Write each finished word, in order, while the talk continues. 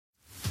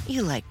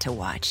You like to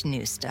watch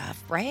new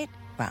stuff, right?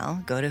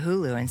 Well, go to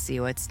Hulu and see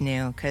what's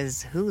new,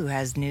 because Hulu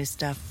has new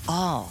stuff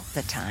all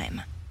the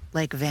time.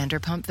 Like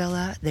Vanderpump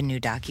Villa, the new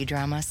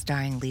docudrama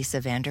starring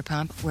Lisa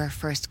Vanderpump, where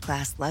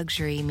first-class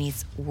luxury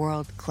meets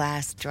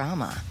world-class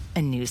drama.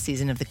 A new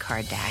season of The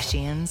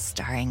Kardashians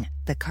starring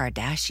The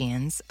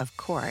Kardashians, of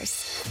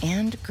course.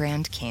 And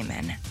Grand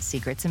Cayman,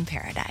 Secrets in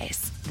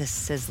Paradise, the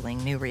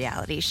sizzling new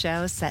reality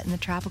show set in the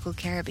tropical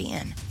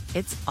Caribbean.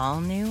 It's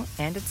all new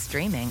and it's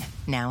streaming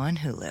now on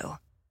Hulu.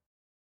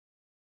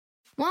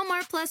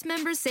 Walmart Plus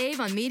members save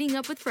on meeting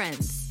up with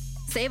friends.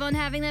 Save on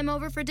having them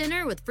over for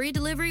dinner with free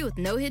delivery with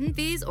no hidden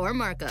fees or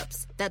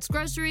markups. That's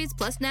groceries,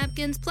 plus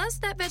napkins, plus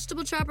that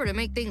vegetable chopper to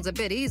make things a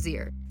bit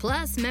easier.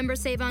 Plus,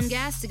 members save on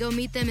gas to go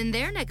meet them in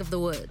their neck of the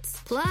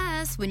woods.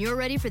 Plus, when you're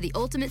ready for the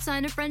ultimate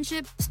sign of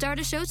friendship, start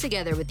a show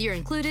together with your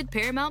included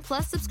Paramount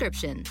Plus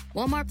subscription.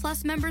 Walmart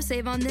Plus members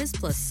save on this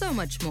plus so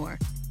much more.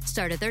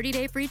 Start a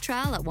 30-day free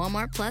trial at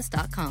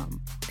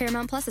walmartplus.com.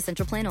 Paramount Plus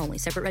Essential Plan only.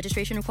 Separate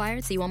registration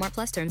required. See Walmart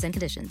Plus terms and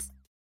conditions.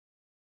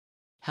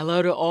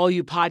 Hello to all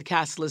you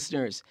podcast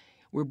listeners.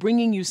 We're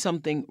bringing you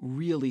something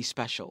really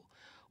special.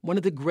 One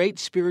of the great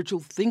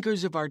spiritual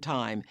thinkers of our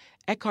time,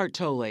 Eckhart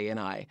Tolle, and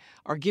I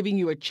are giving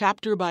you a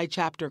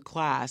chapter-by-chapter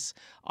class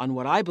on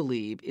what I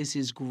believe is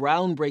his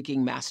groundbreaking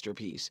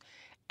masterpiece,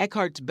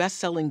 Eckhart's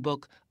best-selling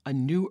book, A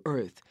New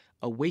Earth,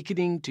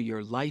 Awakening to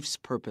Your Life's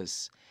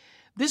Purpose.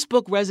 This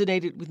book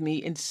resonated with me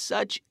in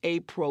such a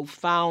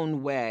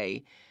profound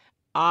way.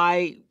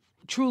 I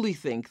truly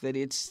think that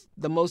it's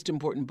the most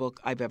important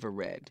book I've ever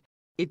read.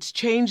 It's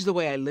changed the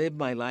way I live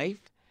my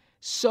life,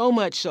 so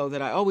much so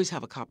that I always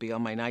have a copy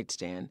on my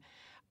nightstand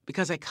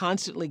because I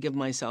constantly give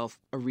myself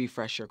a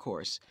refresher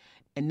course.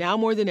 And now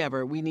more than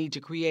ever, we need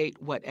to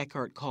create what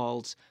Eckhart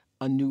calls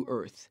a new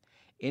earth,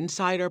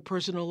 inside our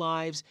personal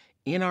lives,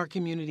 in our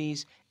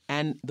communities,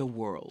 and the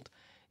world.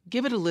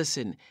 Give it a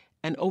listen,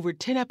 and over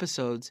 10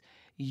 episodes,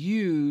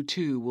 you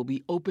too will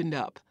be opened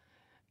up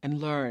and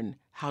learn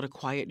how to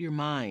quiet your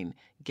mind,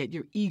 get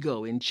your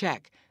ego in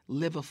check,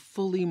 live a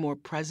fully more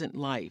present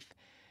life.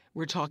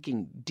 We're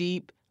talking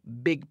deep,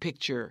 big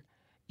picture,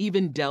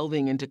 even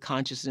delving into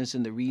consciousness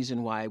and the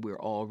reason why we're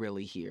all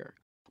really here.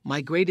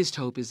 My greatest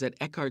hope is that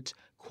Eckhart's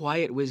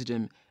quiet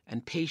wisdom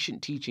and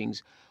patient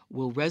teachings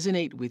will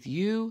resonate with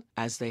you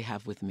as they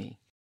have with me.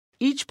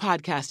 Each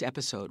podcast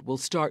episode will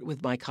start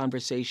with my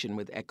conversation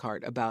with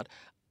Eckhart about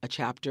a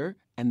chapter,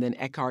 and then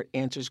Eckhart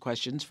answers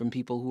questions from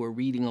people who are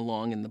reading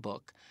along in the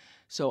book.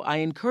 So I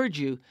encourage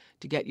you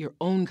to get your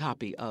own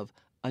copy of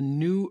A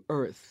New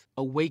Earth,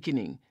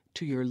 Awakening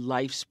to Your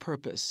Life's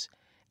Purpose,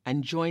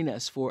 and join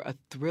us for a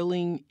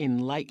thrilling,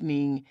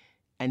 enlightening,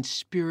 and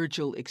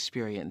spiritual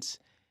experience.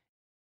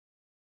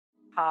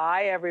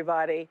 Hi,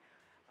 everybody.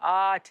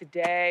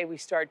 Today we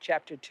start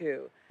chapter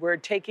 2. We're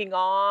taking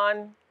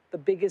on the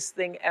biggest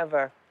thing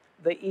ever,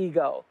 the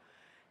ego.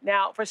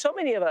 Now, for so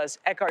many of us,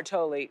 Eckhart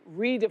Tolle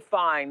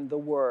redefined the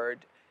word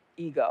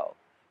ego,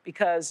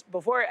 because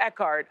before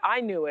Eckhart, I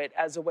knew it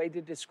as a way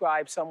to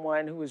describe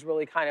someone who was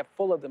really kind of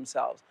full of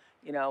themselves.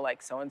 You know,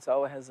 like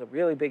so-and-so has a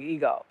really big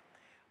ego.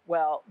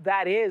 Well,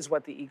 that is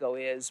what the ego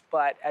is,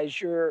 but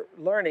as you're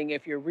learning,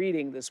 if you're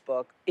reading this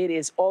book, it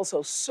is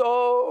also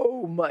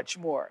so much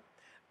more.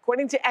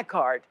 According to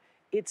Eckhart,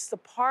 it's the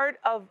part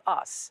of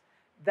us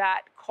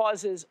that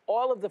causes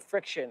all of the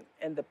friction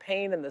and the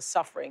pain and the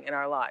suffering in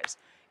our lives.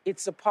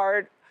 It's the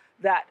part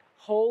that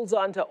holds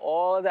on to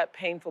all of that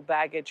painful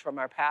baggage from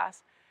our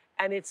past,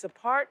 and it's the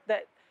part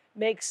that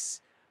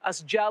makes us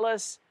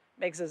jealous,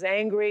 makes us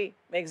angry,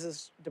 makes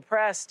us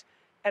depressed,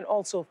 and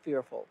also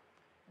fearful.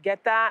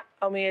 Get that?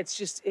 I mean,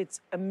 it's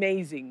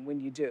amazing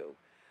when you do.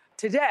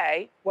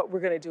 Today, what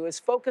we're going to do is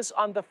focus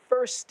on the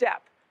first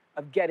step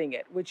of getting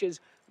it, which is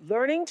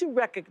learning to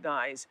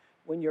recognize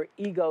when your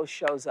ego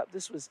shows up.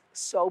 This was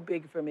so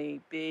big for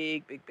me,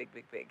 big.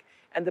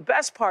 And the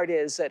best part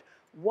is that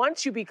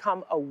once you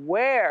become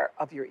aware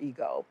of your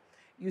ego,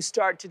 you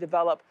start to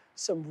develop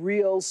some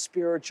real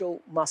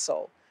spiritual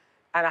muscle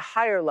and a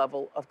higher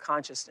level of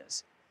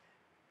consciousness.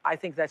 I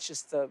think that's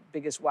just the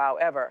biggest wow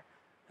ever.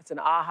 It's an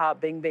aha,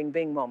 bing, bing,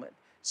 bing moment.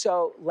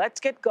 So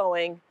let's get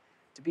going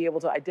to be able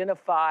to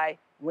identify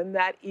when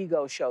that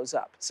ego shows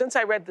up. Since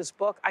I read this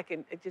book,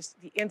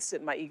 the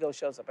instant my ego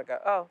shows up, I go,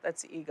 oh,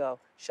 that's the ego.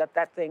 Shut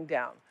that thing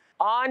down.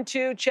 On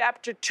to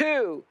chapter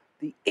 2,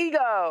 the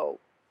ego.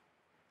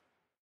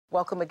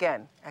 Welcome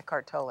again,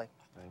 Eckhart Tolle.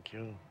 Thank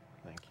you.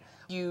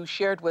 You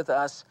shared with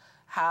us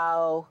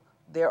how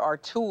there are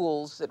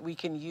tools that we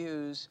can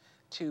use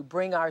to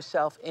bring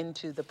ourselves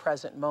into the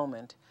present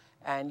moment.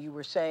 And you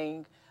were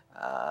saying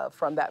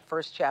from that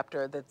first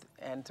chapter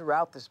and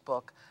throughout this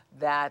book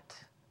that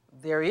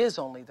there is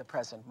only the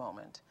present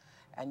moment.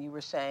 And you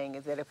were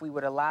saying that if we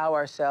would allow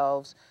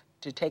ourselves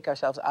to take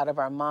ourselves out of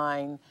our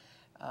mind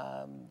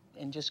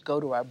and just go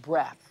to our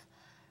breath,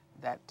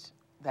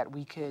 that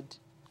we could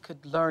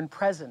learn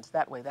presence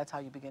that way. That's how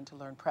you begin to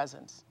learn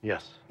presence.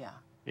 Yes. Yeah.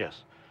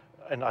 Yes.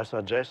 And I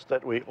suggest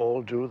that we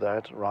all do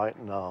that right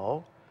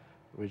now,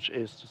 which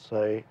is to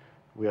say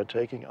we are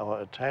taking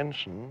our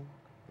attention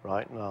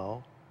right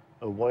now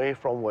away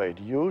from where it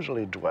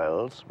usually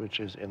dwells, which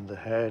is in the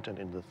head and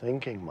in the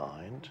thinking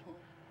mind,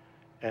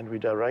 and we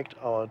direct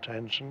our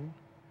attention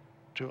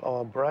to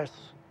our breath.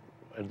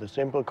 And the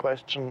simple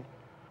question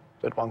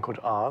that one could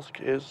ask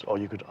is, or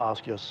you could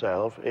ask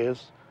yourself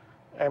is,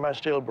 am I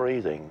still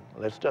breathing?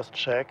 Let's just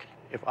check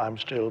if I'm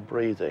still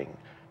breathing.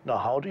 Now,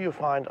 how do you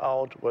find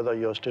out whether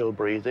you're still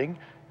breathing?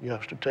 You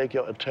have to take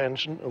your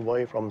attention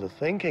away from the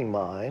thinking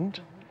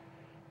mind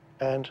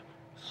and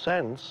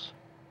sense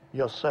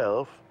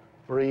yourself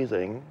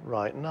breathing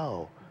right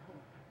now.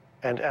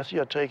 And as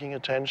you're taking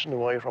attention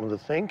away from the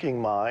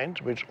thinking mind,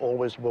 which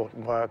always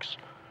works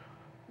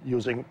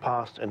using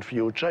past and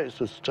future, it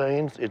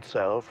sustains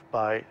itself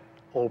by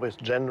always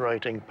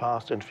generating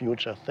past and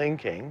future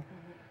thinking,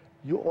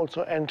 you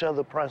also enter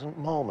the present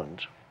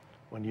moment.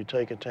 When you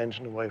take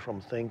attention away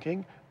from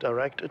thinking,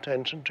 direct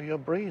attention to your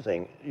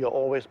breathing. You're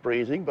always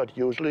breathing, but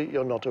usually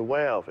you're not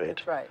aware of it.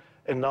 That's right.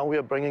 And now we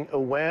are bringing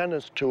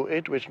awareness to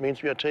it, which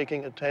means we are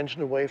taking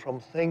attention away from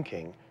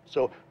thinking.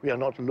 So we are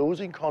not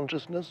losing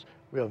consciousness,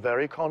 we are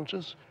very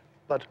conscious,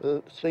 but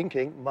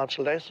thinking much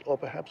less or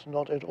perhaps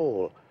not at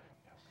all.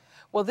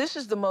 Well, this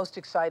is the most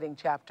exciting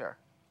chapter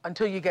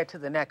until you get to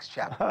the next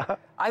chapter.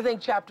 I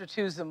think chapter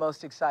 2 is the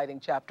most exciting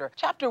chapter.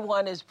 Chapter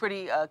 1 is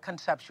pretty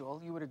conceptual,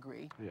 you would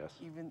agree. Yes.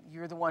 Even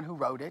you're the one who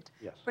wrote it.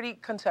 Yes. Pretty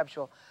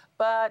conceptual.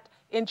 But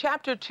in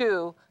chapter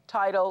 2,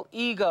 titled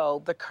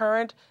Ego, the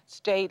Current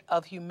State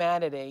of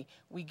Humanity,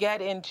 we get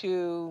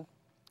into,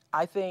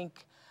 I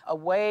think, a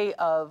way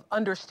of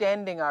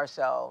understanding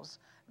ourselves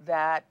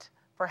that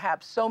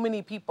perhaps so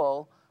many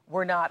people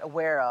were not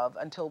aware of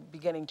until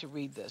beginning to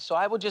read this. So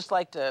I would just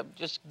like to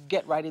just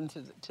get right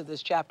into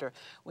this chapter.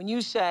 When you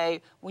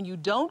say, when you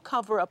don't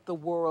cover up the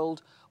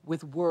world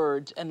with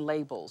words and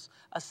labels,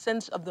 a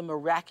sense of the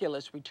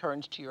miraculous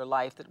returns to your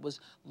life that was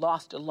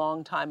lost a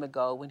long time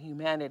ago when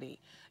humanity,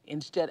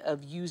 instead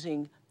of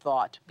using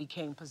thought,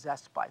 became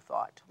possessed by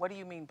thought. What do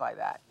you mean by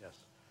that? Yes.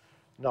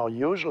 Now,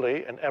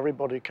 usually, and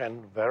everybody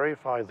can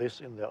verify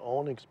this in their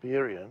own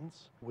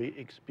experience, we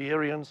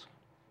experience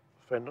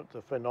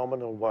the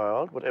phenomenal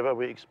world, whatever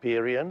we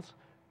experience,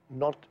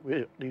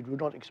 we do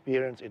not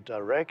experience it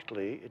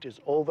directly. It is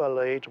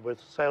overlaid with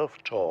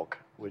self-talk,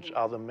 which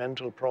are the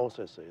mental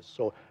processes.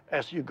 So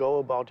as you go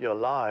about your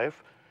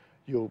life,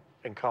 you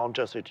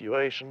encounter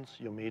situations,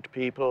 you meet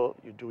people,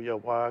 you do your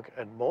work,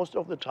 and most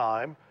of the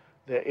time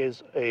there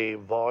is a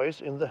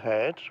voice in the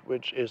head,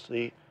 which is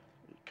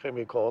can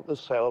be called the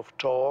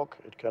self-talk,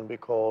 it can be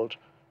called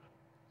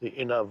the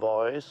inner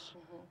voice.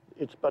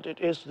 But it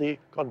is the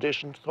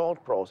conditioned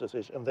thought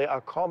processes, and they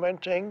are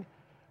commenting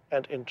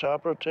and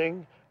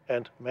interpreting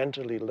and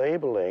mentally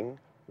labeling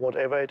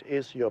whatever it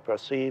is you're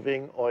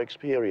perceiving or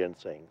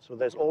experiencing. So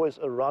there's always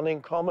a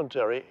running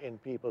commentary in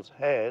people's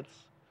heads.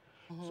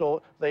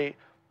 So they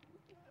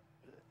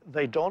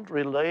don't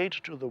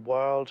relate to the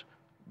world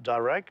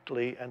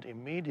directly and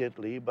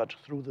immediately, but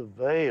through the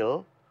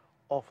veil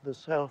of the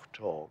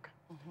self-talk.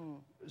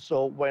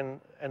 So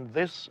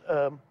this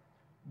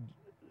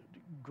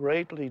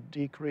greatly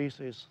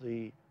decreases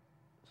the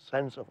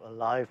sense of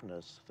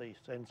aliveness, the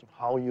sense of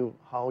how you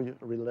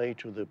relate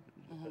to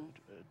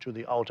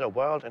the outer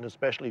world, and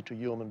especially to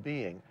human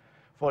being.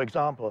 For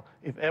example,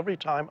 if every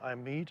time I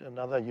meet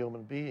another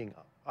human being,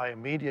 I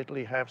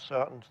immediately have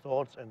certain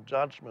thoughts and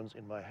judgments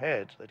in my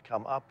head that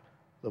come up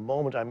the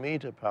moment I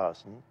meet a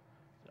person,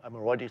 I'm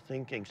already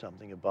thinking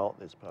something about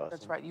this person.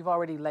 That's right, you've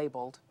already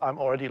labeled. I'm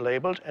already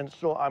labeled, and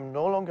so I'm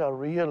no longer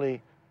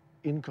really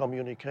in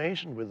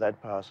communication with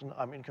that person.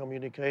 I'm in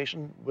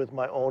communication with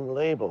my own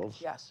labels.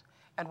 Yes.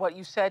 And what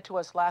you said to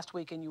us last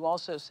week, and you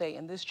also say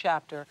in this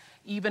chapter,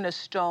 even a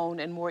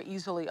stone and more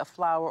easily a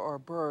flower or a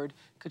bird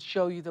could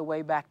show you the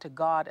way back to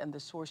God and the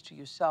source to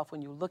yourself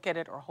when you look at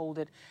it or hold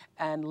it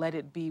and let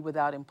it be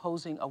without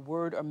imposing a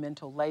word or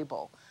mental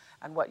label.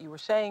 And what you were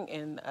saying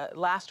in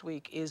last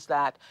week is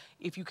that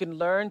if you can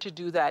learn to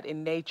do that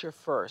in nature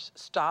first,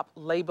 stop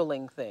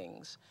labeling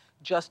things,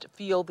 just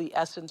feel the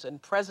essence and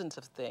presence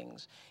of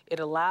things, it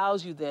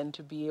allows you then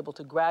to be able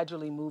to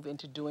gradually move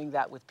into doing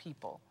that with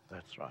people.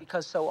 That's right.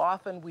 Because so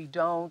often we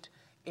don't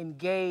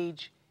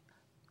engage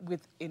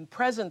in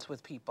presence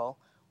with people.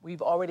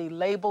 We've already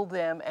labeled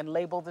them and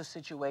labeled the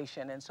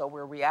situation, and so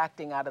we're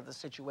reacting out of the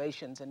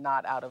situations and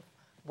not out of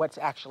what's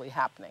actually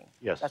happening.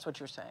 Yes. That's what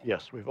you're saying.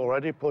 Yes, we've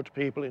already put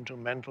people into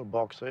mental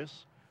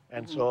boxes,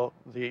 and so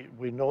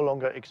we no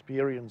longer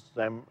experience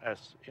them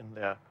as in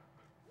their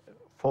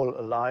full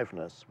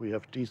aliveness. We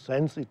have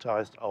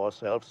desensitized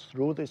ourselves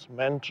through this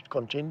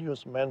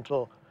continuous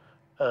mental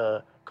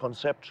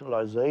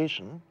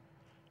conceptualization.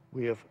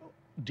 We have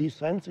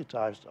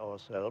desensitized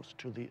ourselves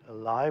to the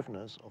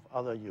aliveness of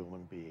other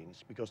human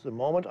beings, because the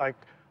moment I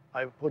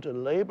put a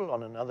label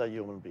on another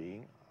human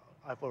being,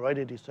 I've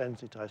already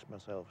desensitized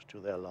myself to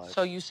their lives.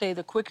 So you say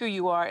the quicker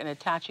you are in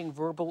attaching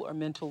verbal or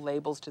mental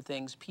labels to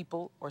things,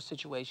 people or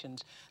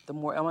situations, the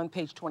more, I'm on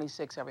page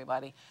 26,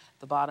 everybody,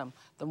 the bottom,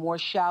 the more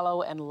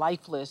shallow and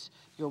lifeless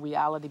your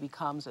reality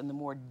becomes, and the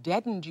more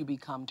deadened you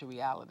become to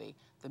reality,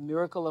 the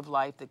miracle of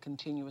life that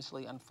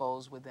continuously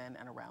unfolds within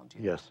and around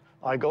you. Yes.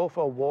 I go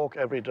for a walk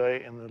every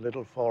day in the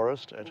little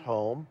forest at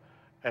home,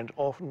 and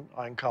often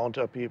I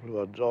encounter people who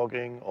are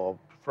jogging or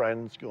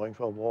friends going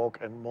for a walk,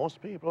 and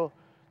most people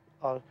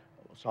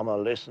some are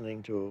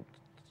listening to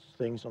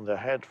things on their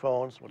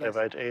headphones,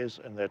 whatever it is,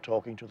 and they're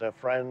talking to their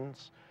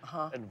friends.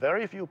 And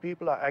very few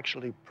people are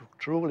actually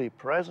truly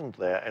present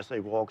there as they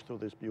walk through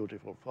this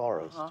beautiful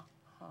forest.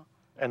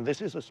 And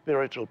this is a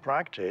spiritual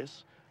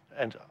practice,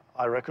 and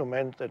I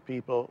recommend that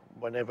people,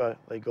 whenever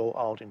they go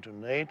out into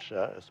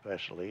nature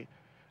especially,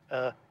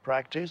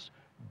 practice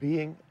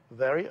being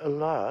very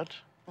alert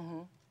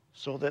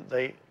so that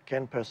they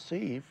can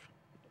perceive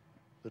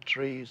the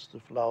trees, the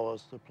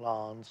flowers, the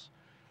plants,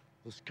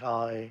 the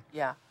sky,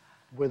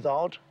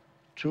 without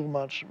too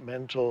much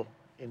mental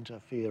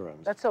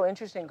interference. That's so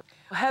interesting.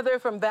 Heather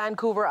from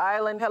Vancouver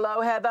Island.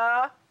 Hello,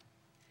 Heather.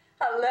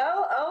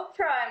 Hello,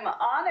 Oprah. I'm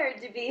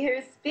honored to be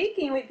here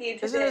speaking with you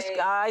today.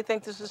 I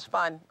think this is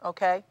fun,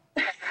 okay?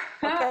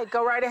 Okay,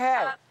 go right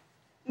ahead.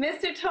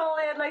 Mr. Tolle,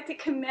 I'd like to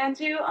commend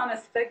you on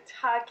a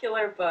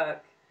spectacular book.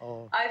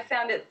 I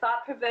found it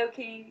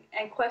thought-provoking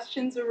and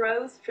questions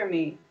arose for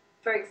me.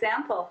 For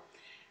example,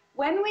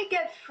 when we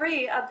get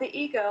free of the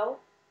ego,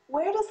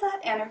 where does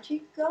that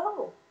energy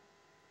go?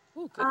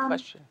 Ooh, good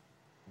question.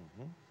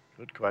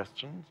 Good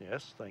question,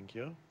 yes, thank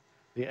you.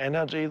 The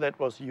energy that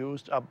was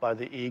used up by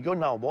the ego.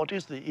 Now, what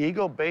is the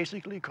ego?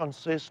 Basically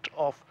consists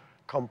of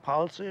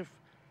compulsive,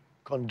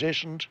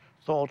 conditioned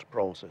thought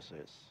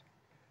processes,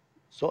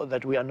 so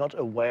that we are not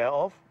aware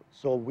of.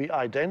 So we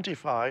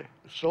identify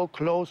so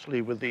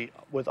closely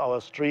with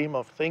our stream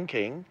of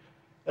thinking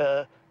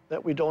that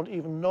we don't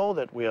even know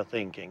that we are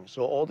thinking.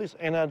 So all this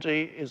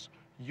energy is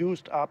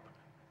used up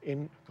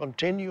in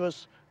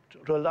continuous,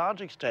 to a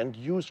large extent,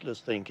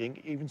 useless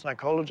thinking. Even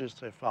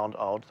psychologists have found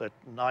out that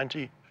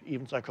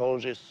even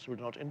psychologists who are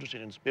not interested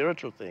in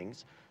spiritual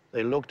things,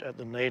 they looked at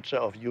the nature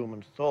of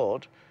human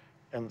thought,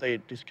 and they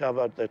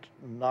discovered that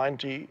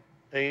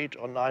 98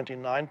 or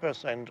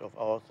 99% of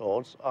our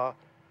thoughts are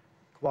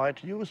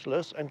quite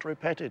useless and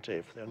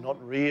repetitive. They're not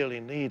really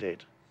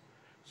needed.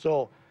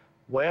 So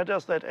where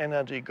does that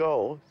energy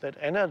go? That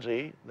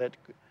energy that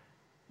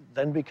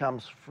then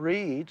becomes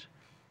freed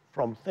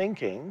from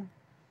thinking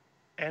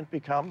and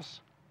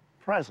becomes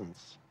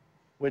presence,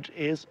 which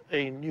is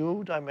a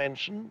new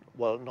dimension.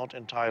 Well, not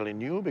entirely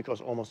new,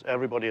 because almost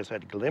everybody has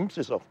had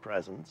glimpses of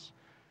presence,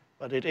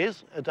 but it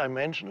is a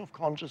dimension of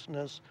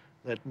consciousness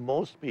that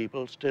most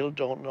people still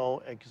don't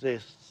know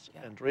exists.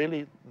 And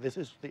really, this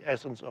is the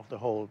essence of the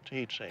whole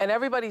teaching. And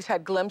everybody's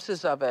had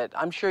glimpses of it.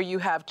 I'm sure you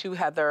have too,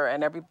 Heather,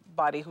 and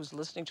everybody who's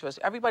listening to us.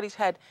 Everybody's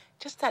had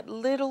just that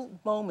little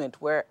moment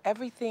where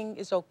everything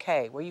is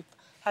okay, where you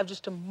have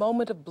just a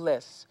moment of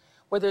bliss,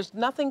 where there's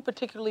nothing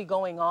particularly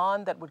going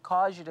on that would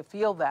cause you to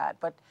feel that,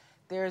 but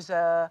there's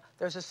a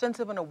sense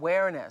of an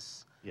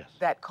awareness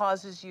that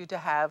causes you to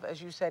have,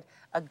 as you said,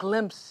 a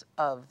glimpse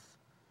of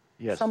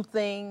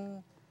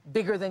something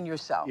bigger than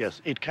yourself.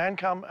 Yes, it can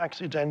come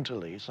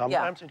accidentally.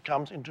 Sometimes it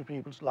comes into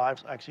people's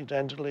lives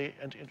accidentally,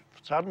 and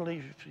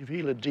suddenly you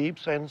feel a deep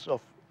sense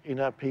of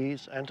inner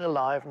peace and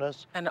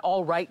aliveness. And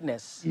all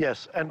rightness.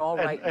 Yes, and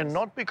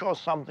not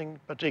because something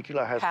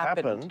particular has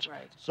happened.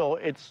 Right. So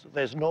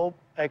there's no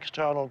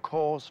external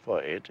cause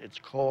for it. It's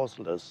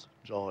causeless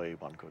joy,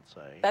 one could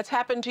say. That's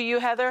happened to you,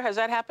 Heather? Has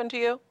that happened to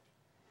you?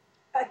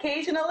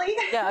 Occasionally.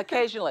 Yeah,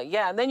 occasionally.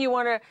 Yeah, and then you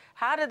wonder,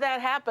 how did that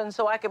happen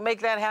so I can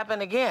make that happen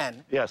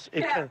again? Yes,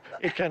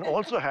 it can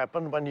also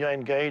happen when you're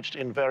engaged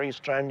in very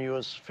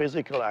strenuous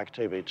physical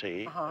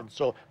activity, and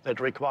so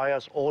that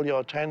requires all your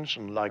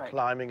attention, like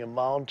climbing a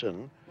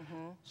mountain.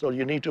 So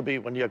you need to be,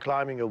 when you're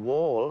climbing a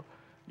wall,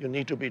 you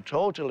need to be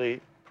totally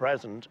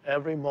present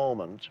every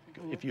moment.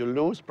 If you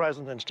lose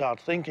presence and start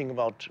thinking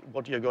about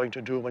what you're going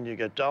to do when you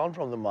get down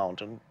from the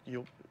mountain,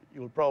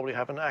 you'll probably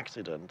have an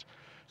accident.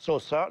 So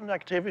certain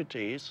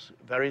activities,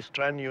 very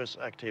strenuous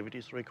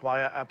activities,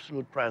 require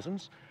absolute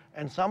presence,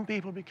 and some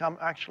people become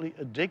actually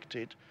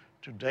addicted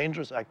to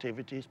dangerous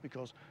activities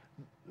because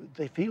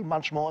they feel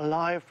much more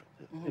alive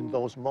in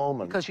those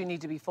moments. Because you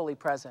need to be fully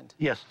present.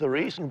 Yes, the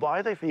reason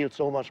why they feel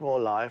so much more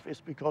alive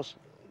is because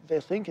they're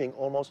thinking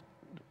almost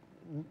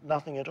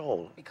nothing at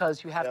all.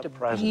 Because you have to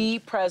be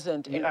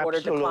present in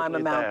order to climb a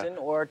mountain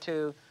or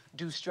to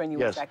do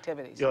strenuous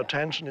activities. Your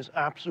attention is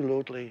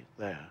absolutely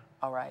there.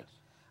 All right.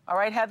 All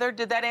right, Heather,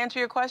 did that answer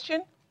your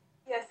question?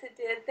 Yes, it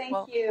did.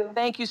 Thank you.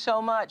 Thank you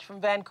so much from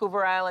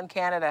Vancouver Island,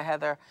 Canada,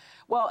 Heather.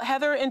 Well,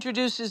 Heather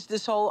introduces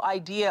this whole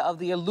idea of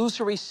the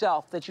illusory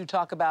self that you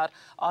talk about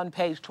on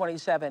page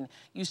 27.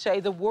 You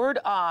say the word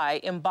I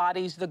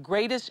embodies the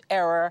greatest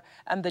error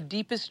and the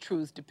deepest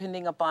truth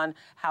depending upon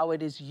how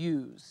it is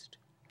used.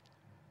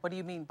 What do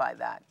you mean by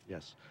that?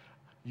 Yes.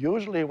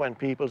 Usually when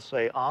people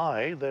say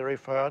I, they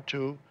refer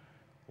to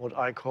what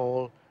I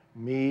call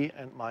me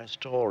and my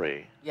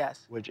story,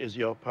 which is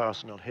your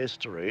personal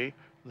history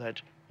that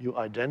you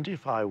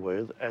identify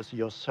with as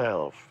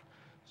yourself.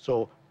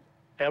 So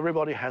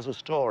everybody has a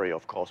story,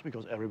 of course,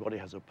 because everybody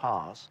has a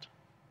past.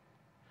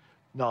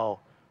 Now,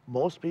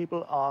 most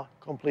people are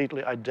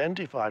completely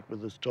identified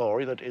with the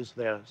story, that is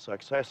their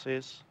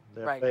successes,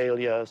 their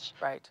failures,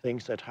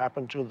 things that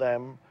happened to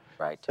them,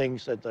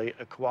 things that they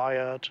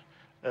acquired.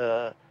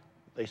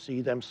 They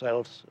see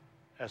themselves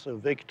as a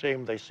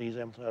victim, they see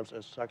themselves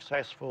as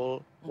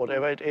successful.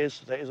 Whatever it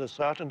is, there is a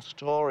certain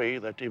story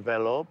that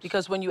develops.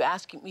 Because when you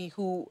ask me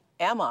who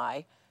am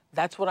I,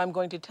 that's what I'm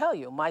going to tell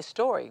you, my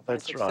story. My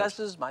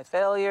successes, my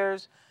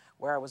failures,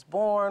 where I was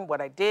born, what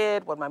I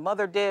did, what my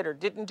mother did or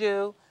didn't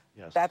do.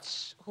 Yes.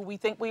 That's who we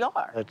think we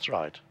are. That's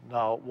right.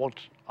 Now, what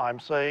I'm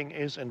saying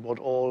is, and what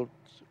all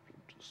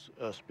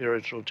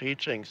spiritual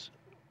teachings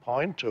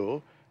point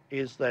to,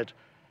 is that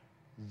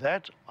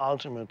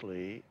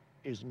ultimately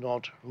is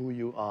not who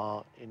you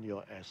are in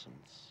your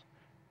essence.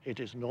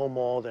 It is no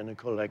more than a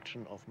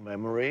collection of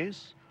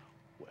memories,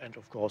 and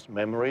of course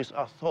memories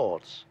are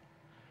thoughts.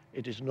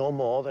 It is no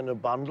more than a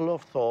bundle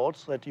of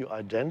thoughts that you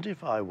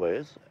identify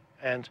with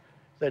and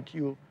that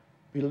you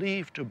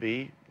believe to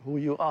be who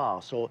you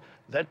are. So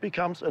that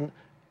becomes an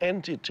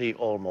entity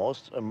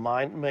almost, a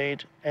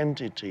mind-made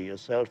entity, a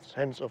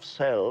sense of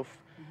self,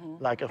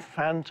 like a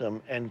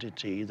phantom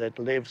entity that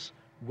lives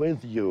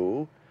with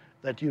you,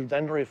 that you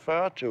then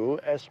refer to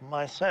as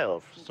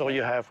myself. So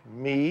you have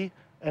me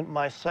and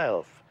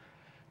myself.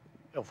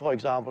 For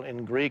example,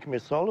 in Greek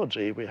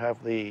mythology, we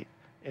have the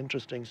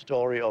interesting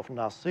story of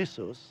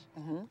Narcissus.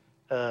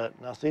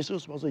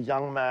 Narcissus was a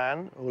young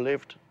man who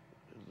lived,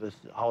 this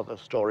how the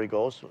story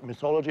goes.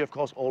 Mythology, of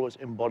course, always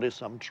embodies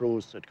some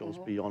truth that goes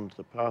beyond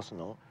the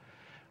personal.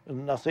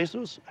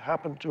 Narcissus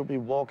happened to be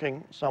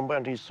walking somewhere,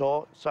 and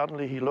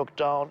suddenly he looked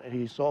down and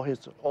he saw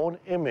his own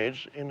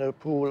image in a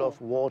pool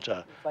of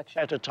water.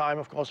 At a time,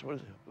 of course,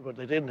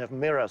 they didn't have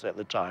mirrors at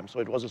the time, so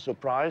it was a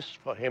surprise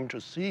for him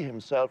to see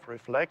himself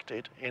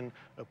reflected in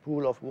a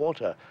pool of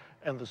water.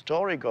 And the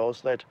story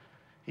goes that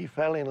he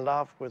fell in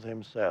love with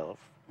himself.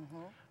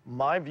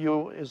 My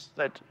view is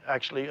that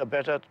actually a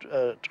better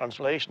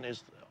translation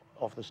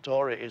of the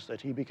story is that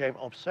he became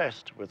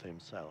obsessed with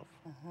himself.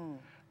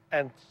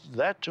 And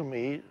that, to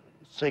me,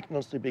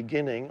 signals the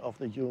beginning of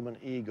the human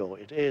ego.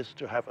 It is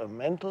to have a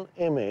mental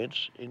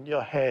image in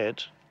your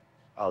head,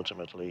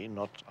 ultimately,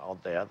 not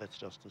out there, that's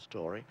just the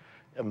story,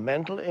 a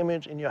mental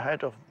image in your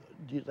head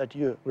that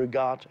you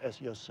regard as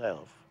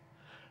yourself.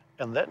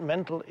 And that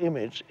mental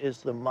image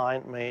is the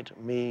mind-made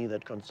me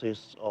that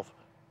consists of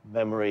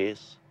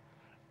memories,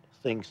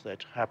 things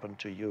that happen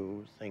to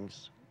you,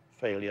 things,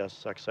 failures,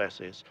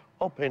 successes,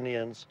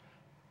 opinions,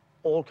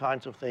 all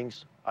kinds of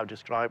things. I've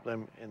described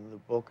them in the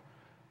book.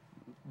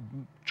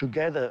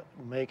 Together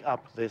make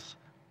up this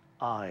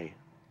I.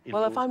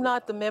 Well, if I'm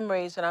not the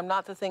memories and I'm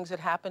not the things that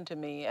happened to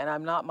me and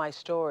I'm not my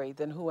story,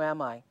 then who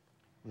am I?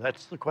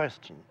 That's the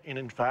question. And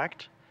in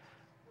fact,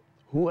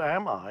 who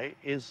am I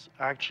is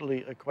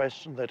actually a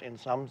question that in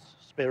some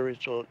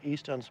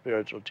Eastern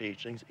spiritual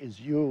teachings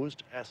is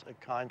used as a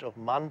kind of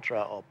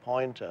mantra or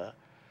pointer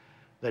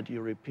that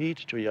you repeat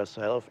to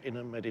yourself in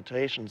a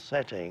meditation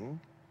setting.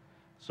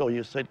 So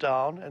you sit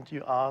down and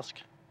you ask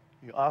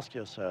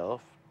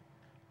yourself,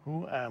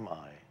 who am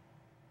I?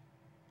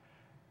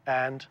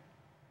 And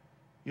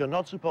you're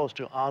not supposed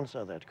to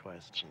answer that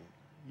question.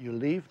 You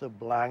leave the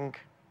blank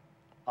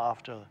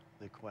after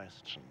the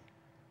question.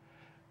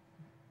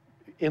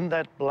 In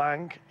that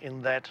blank,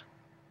 in that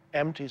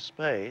empty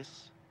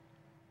space,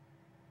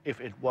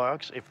 if it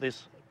works, if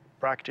this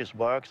practice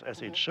works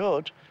as it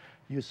should,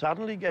 you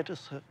suddenly get a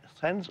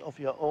sense of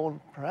your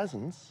own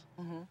presence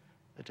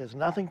that has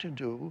nothing to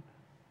do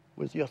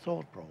with your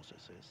thought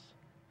processes.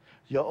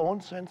 Your own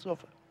sense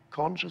of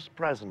conscious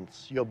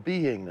presence, your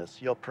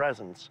beingness, your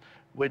presence,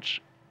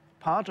 which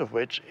part of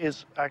which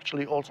is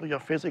actually also your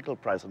physical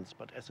presence,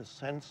 but as a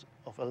sense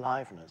of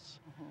aliveness.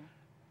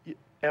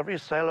 Every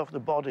cell of the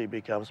body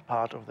becomes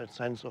part of that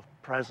sense of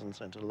presence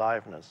and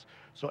aliveness.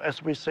 So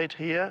as we sit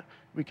here,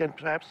 we can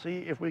perhaps see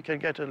if we can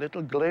get a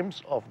little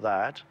glimpse of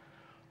that,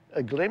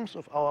 a glimpse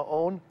of our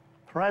own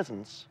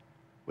presence,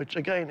 which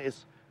again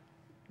is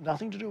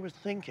nothing to do with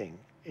thinking.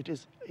 It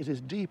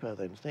is deeper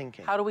than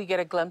thinking. How do we get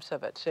a glimpse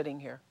of it sitting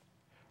here?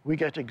 We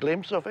get a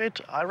glimpse of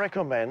it. I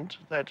recommend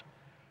that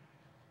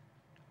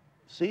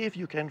see if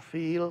you can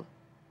feel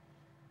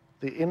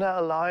the inner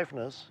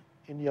aliveness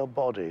in your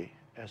body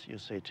as you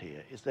sit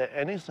here. Is there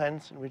any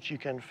sense in which you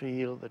can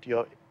feel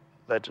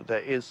that there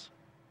is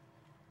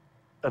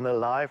an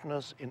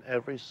aliveness in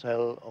every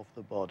cell of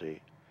the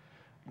body?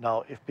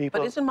 Now, if people...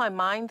 But isn't my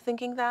mind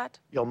thinking that?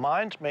 Your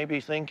mind may be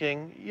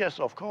thinking,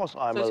 yes, of course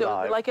I'm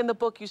alive. So like in the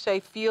book you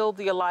say, feel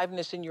the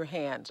aliveness in your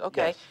hands.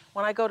 Okay, yes.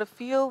 When I go to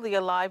feel the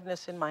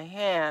aliveness in my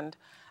hand,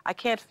 I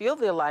can't feel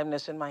the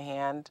aliveness in my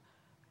hand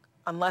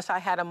unless I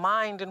had a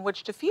mind in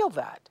which to feel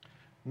that.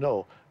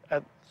 No,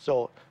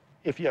 so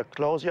if you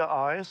close your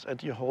eyes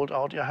and you hold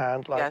out your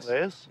hand like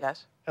this,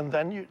 yes. And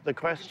then the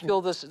question...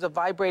 You feel the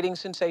vibrating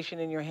sensation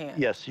in your hand.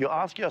 Yes, you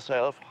ask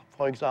yourself,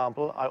 for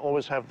example, I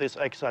always have this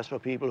exercise for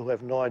people who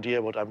have no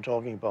idea what I'm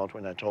talking about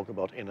when I talk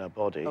about inner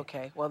body.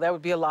 Okay, well, there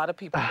would be a lot of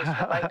people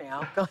listening right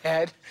now. Go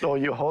ahead. So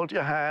you hold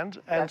your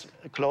hand and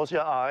Yes. close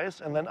your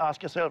eyes and then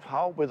ask yourself,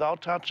 how,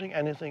 without touching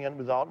anything and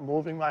without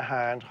moving my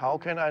hand, how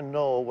can I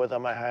know whether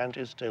my hand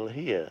is still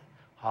here?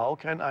 How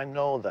can I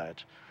know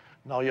that?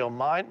 Now your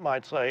mind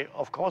might say,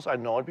 of course I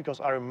know it because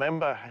I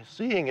remember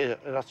seeing it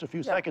just a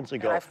few seconds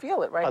ago. And I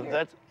feel it right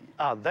here.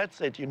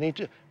 That's it.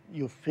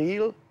 You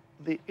feel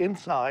the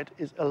inside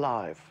is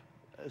alive.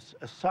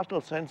 A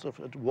subtle sense of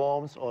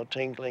warmth or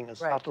tingling, a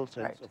subtle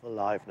sense of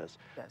aliveness.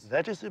 Yes.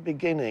 That is the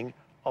beginning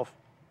of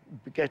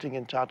getting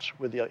in touch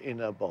with your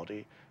inner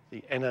body,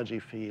 the energy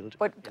field.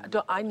 But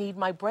I need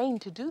my brain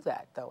to do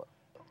that, though.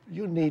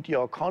 You need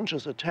your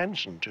conscious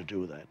attention to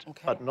do that,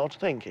 but not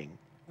thinking.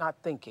 Not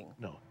thinking.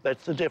 No,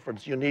 that's the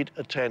difference. You need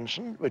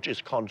attention, which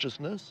is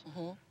consciousness.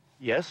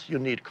 Yes, you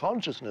need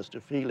consciousness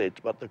to feel it,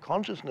 but the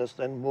consciousness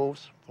then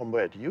moves from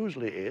where it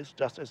usually is,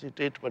 just as it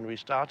did when we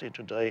started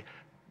today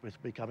with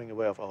becoming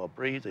aware of our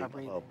breathing, of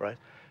our breath.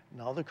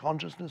 Now the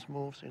consciousness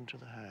moves into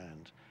the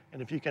hand.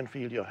 And if you can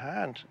feel your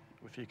hand,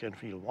 if you can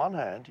feel one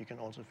hand, you can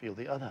also feel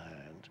the other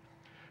hand.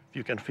 If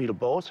you can feel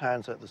both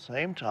hands at the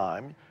same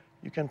time,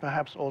 you can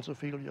perhaps also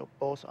feel your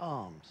both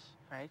arms.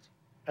 Right.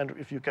 And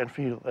if you can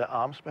feel the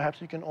arms, perhaps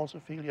you can also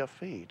feel your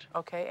feet.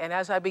 Okay, and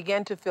as I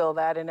begin to feel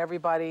that, and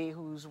everybody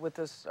who's with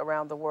us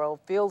around the world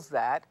feels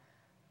that,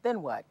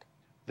 then what?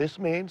 This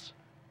means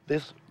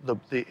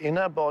the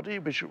inner body,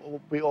 which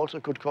we also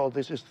could call,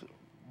 this is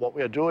what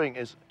we are doing,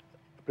 is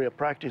we are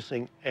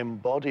practicing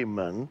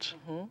embodiment.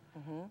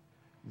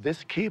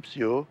 This keeps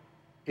you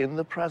in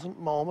the present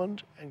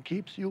moment and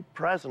keeps you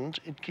present.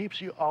 It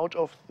keeps you out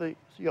of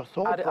your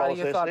thought processes. Out of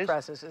your thought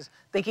processes,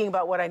 thinking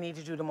about what I need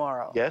to do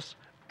tomorrow. Yes.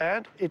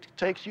 And it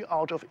takes you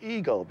out of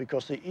ego,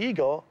 because the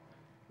ego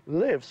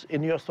lives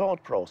in your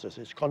thought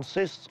processes,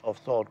 consists of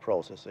thought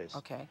processes.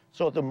 Okay.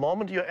 So the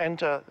moment you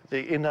enter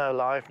the inner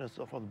aliveness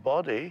of the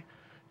body,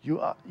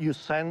 you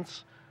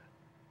sense,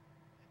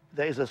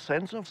 there is a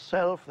sense of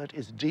self that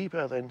is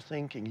deeper than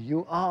thinking.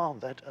 You are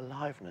that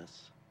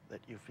aliveness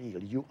that you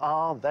feel. You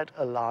are that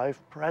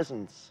alive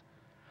presence.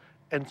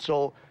 And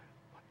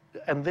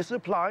this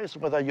applies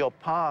whether your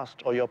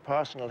past or your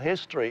personal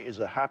history is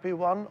a happy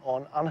one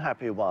or an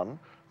unhappy one.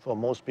 For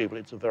most people,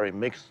 it's a very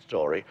mixed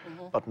story,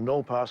 but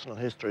no personal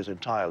history is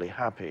entirely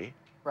happy.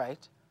 Right.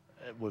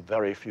 With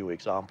very few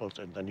examples,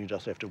 and then you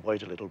just have to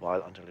wait a little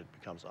while until it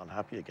becomes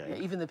unhappy again.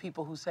 Yeah, even the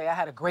people who say, I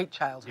had a great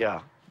childhood.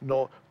 Yeah.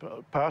 No,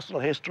 personal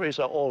histories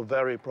are all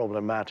very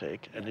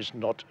problematic, and it's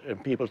not,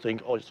 and people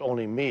think, oh, it's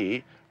only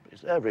me.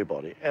 It's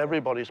everybody.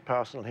 Everybody's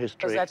personal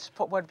history. Because that's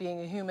what being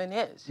a human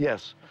is.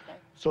 Yes. Okay.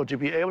 So to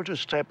be able to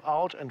step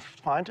out and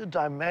find a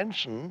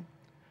dimension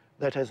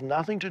that has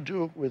nothing to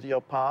do with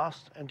your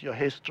past and your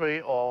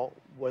history, or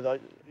whether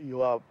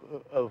you are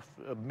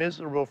a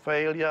miserable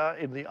failure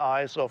in the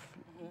eyes of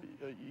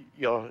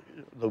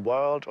the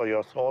world or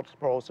your thought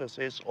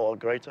processes or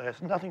greater,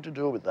 has nothing to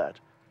do with that.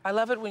 I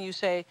love it when you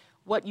say,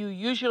 what you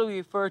usually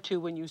refer to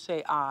when you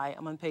say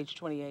I'm on page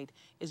 28,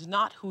 is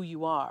not who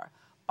you are,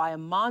 by a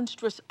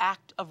monstrous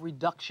act of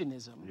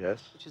reductionism.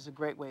 Yes. Which is a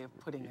great way of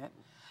putting it.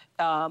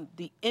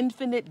 The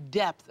infinite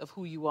depth of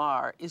who you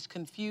are is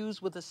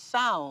confused with a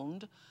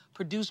sound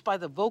produced by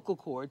the vocal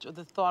cords or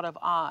the thought of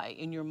I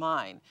in your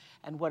mind,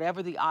 and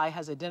whatever the I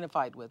has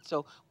identified with.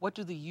 So what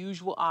do the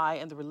usual I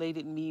and the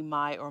related me,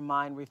 my, or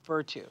mine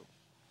refer to?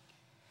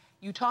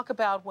 You talk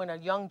about when a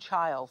young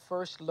child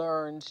first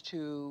learns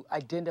to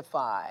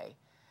identify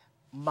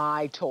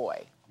my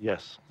toy.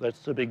 Yes, that's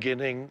the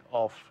beginning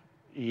of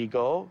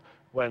ego,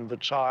 when the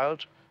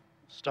child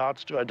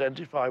starts to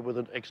identify with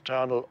an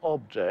external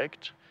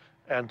object.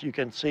 And you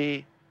can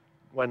see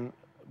when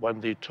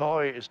the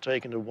toy is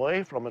taken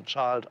away from a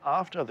child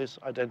after this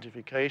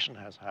identification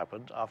has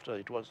happened, after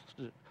it was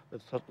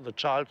the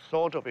child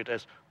thought of it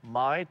as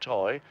my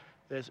toy,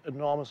 there's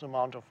enormous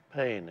amount of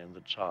pain in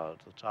the child.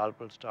 The child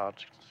will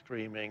start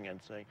screaming and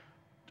saying,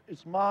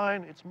 it's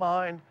mine, it's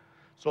mine.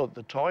 So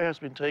the toy has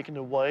been taken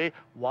away.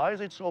 Why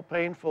is it so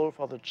painful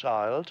for the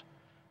child?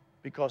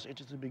 Because it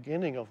is the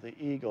beginning of the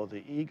ego.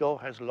 The ego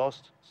has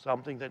lost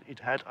something that it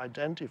had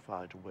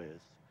identified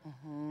with.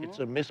 It's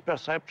a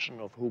misperception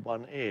of who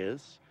one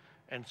is,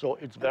 and so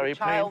it's very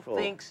painful. The child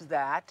thinks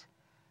that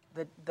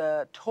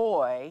the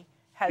toy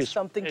has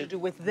something to do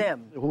with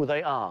them. Who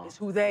they are. It's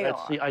who they are.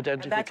 That's the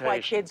identification. And that's why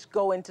kids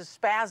go into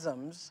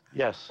spasms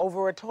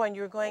over a toy, and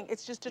you're going,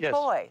 it's just a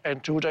toy.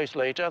 And 2 days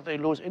later, they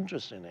lose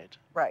interest in it.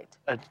 Right.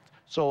 And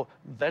so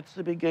that's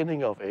the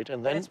beginning of it.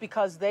 And then it's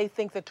because they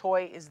think the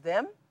toy is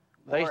them?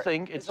 They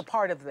think it's a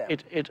part of them.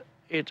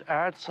 It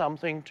adds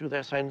something to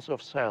their sense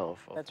of self,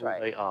 of who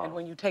they are. And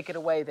when you take it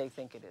away, they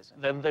think it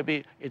isn't.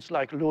 Then it's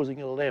like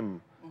losing a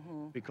limb,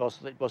 because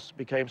it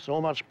became so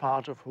much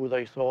part of who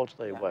they thought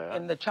they were.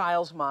 In the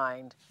child's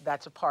mind,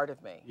 that's a part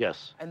of me.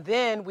 Yes. And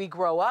then we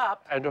grow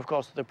up. And of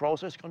course, the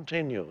process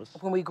continues.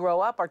 When we grow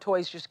up, our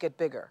toys just get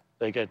bigger.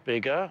 They get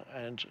bigger,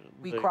 and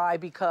we cry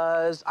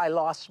because I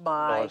lost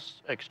my...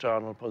 Lost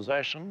external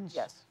possessions.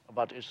 Yes.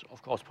 but it's,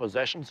 of course,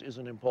 possessions is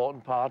an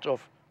important part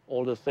of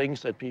all the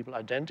things that people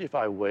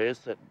identify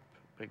with that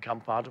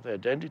become part of their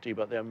identity,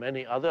 but there are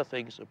many other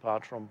things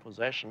apart from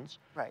possessions.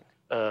 Right.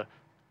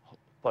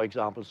 For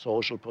example,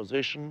 social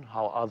position,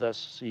 how others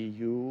see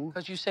you.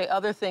 Because you say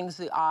other things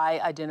the I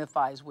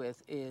identifies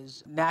with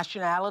is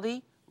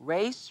nationality,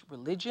 race,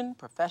 religion,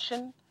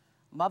 profession,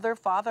 mother,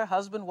 father,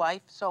 husband,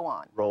 wife, so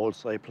on.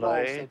 Roles they play.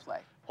 Roles they play.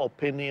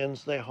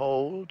 Opinions they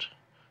hold.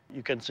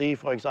 You can see,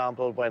 for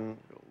example, when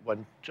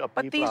people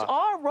But these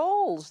are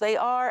roles. They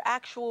are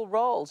actual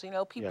roles. You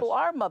know, people Yes.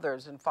 are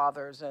mothers and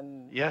fathers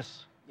and,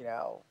 Yes. you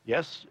know.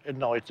 Yes,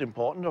 no, it's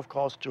important, of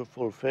course, to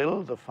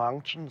fulfill the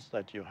functions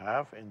that you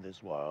have in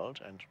this world,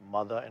 and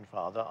mother and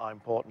father are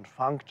important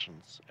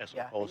functions as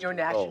opposed your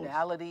to roles.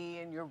 nationality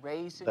and your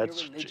race and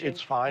That's, your religion.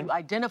 it's fine. You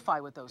identify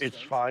with those It's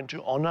things. fine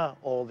to honor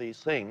all these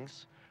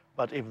things,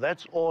 but if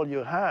that's all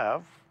you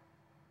have,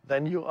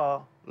 then you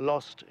are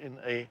lost in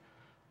a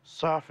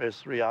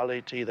surface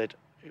reality that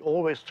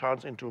always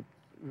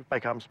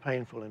becomes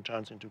painful and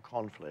turns into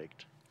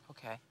conflict.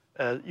 Okay.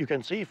 You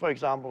can see, for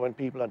example, when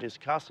people are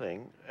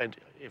discussing, and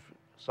if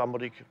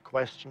somebody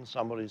questions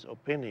somebody's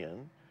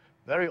opinion,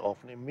 very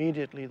often,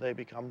 immediately they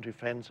become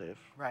defensive.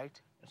 Right.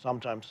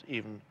 Sometimes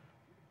even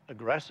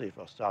aggressive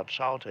or start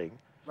shouting.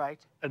 Right.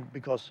 And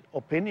because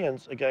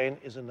opinions, again,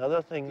 is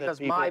another thing Because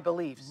that people... my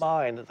beliefs.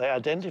 Mine. They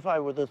identify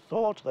with the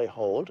thought they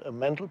hold, a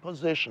mental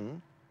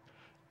position,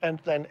 and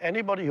then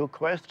anybody who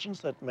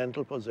questions that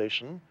mental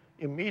position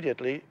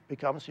immediately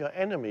becomes your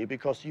enemy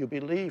because you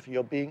believe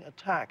you're being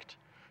attacked.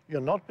 You're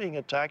not being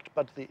attacked,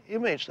 but the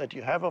image that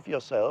you have of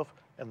yourself,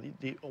 and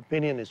the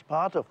opinion is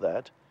part of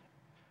that,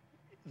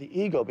 the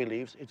ego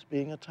believes it's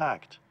being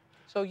attacked.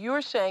 So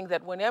you're saying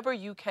that whenever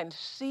you can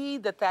see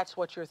that that's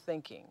what you're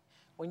thinking,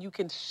 when you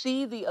can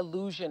see the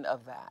illusion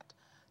of that,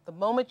 the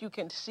moment you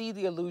can see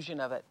the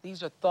illusion of it,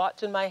 these are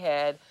thoughts in my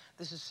head,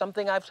 this is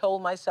something I've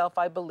told myself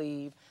I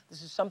believe,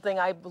 this is something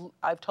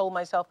I've told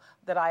myself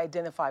that I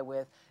identify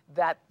with,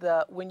 that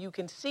when you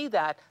can see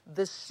that,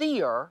 the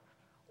seer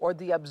or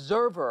the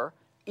observer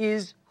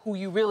is who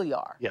you really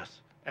are.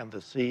 Yes, and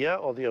the seer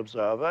or the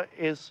observer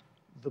is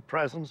the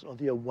presence or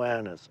the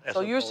awareness.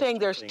 So you're saying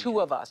there's two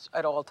of us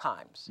at all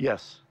times?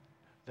 Yes.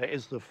 There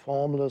is the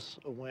formless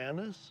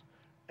awareness,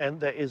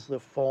 and there is the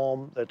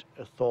form that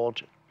a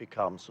thought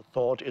becomes. A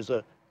thought is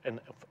an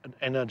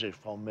energy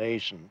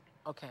formation.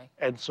 Okay.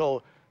 And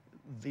so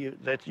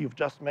that you've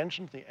just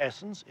mentioned, the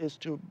essence is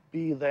to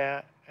be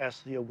there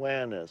as the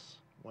awareness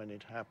when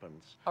it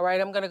happens. All right,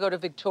 I'm going to go to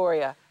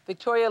Victoria.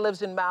 Victoria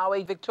lives in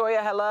Maui.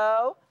 Victoria,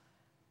 hello.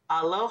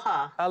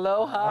 Aloha.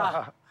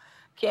 Aloha.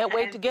 Can't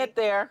wait to get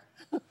there.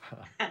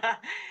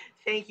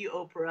 Thank you,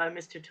 Oprah,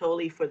 Mr.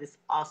 Tolle, for this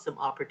awesome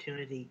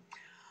opportunity.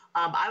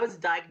 I was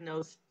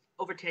diagnosed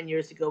over 10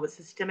 years ago with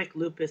systemic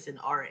lupus and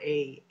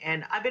RA,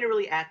 and I've been a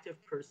really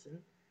active person.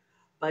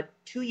 But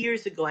 2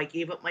 years ago, I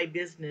gave up my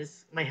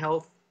business, my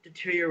health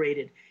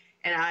deteriorated,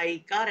 and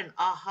I got an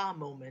aha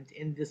moment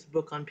in this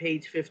book on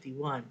page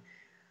 51.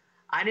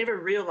 I never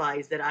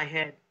realized that I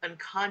had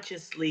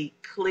unconsciously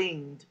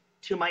clinged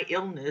to my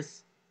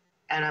illness,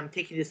 and I'm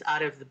taking this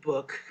out of the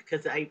book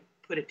because I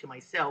put it to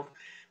myself,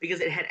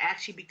 because it had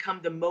actually become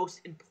the most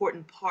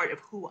important part of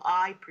who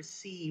I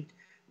perceived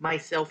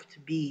myself to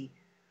be.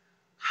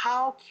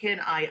 How can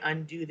I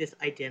undo this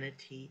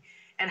identity?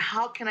 And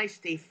how can I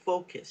stay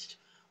focused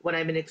when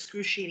I'm in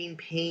excruciating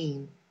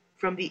pain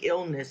from the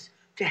illness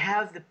to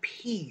have the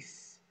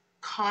peace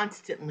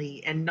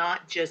constantly and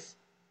not just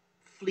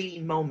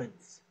fleeting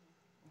moments?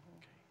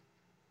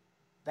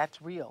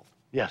 That's real.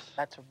 Yes.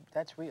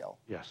 That's real.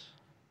 Yes.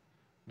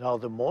 Now,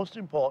 the most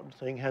important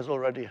thing has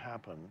already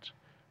happened,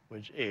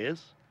 which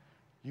is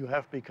you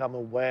have become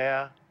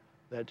aware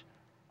that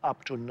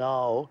up to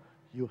now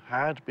you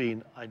had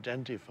been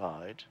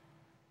identified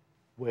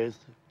with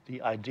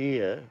the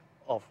idea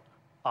of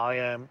I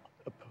am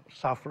a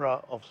sufferer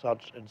of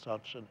such and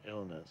such an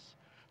illness.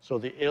 So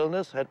the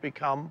illness had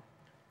become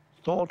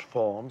thought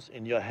forms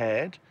in your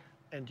head,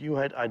 and you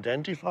had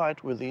identified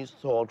with these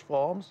thought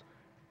forms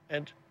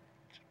and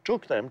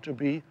took them to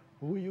be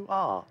who you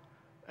are.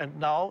 And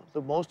now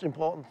the most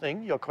important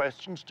thing, your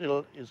question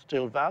is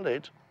still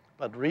valid,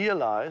 but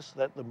realize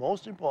that the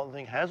most important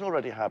thing has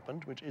already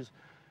happened, which is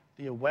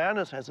the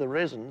awareness has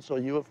arisen,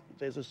 so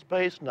there's a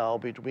space now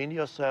between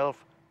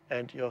yourself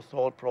and your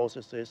thought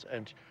processes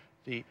and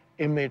the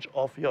image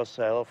of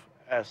yourself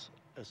as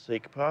a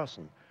sick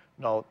person.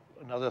 Now,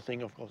 another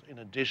thing, of course, in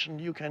addition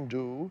you can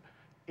do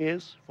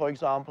is, for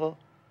example,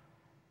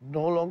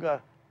 no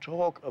longer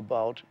talk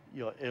about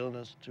your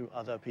illness to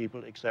other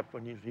people except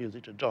when you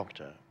visit a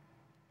doctor.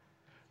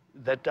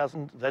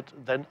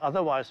 Then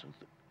otherwise,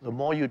 the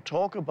more you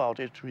talk about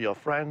it to your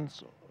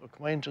friends,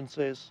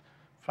 acquaintances,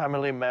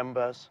 family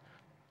members,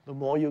 the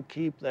more you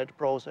keep that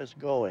process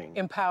going.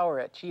 Empower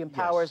it. She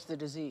empowers the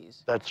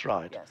disease. That's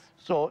right. Yes.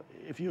 So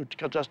if you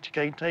just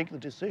can take the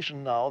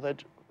decision now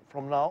that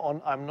from now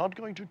on, I'm not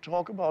going to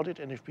talk about it,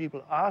 and if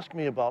people ask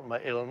me about my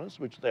illness,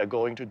 which they're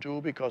going to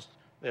do because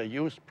they're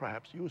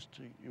perhaps used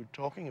to you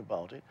talking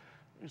about it,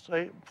 you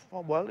say,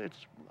 well,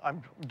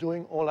 I'm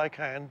doing all I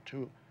can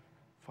to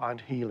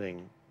find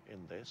healing in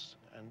this,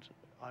 and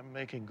I'm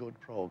making good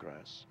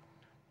progress.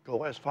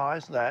 Go as far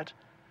as that,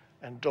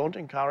 and don't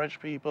encourage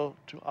people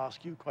to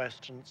ask you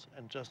questions,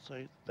 and just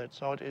say, that's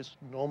how it is,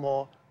 no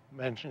more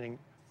mentioning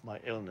my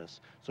illness.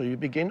 So you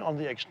begin on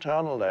the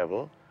external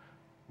level,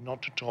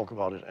 not to talk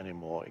about it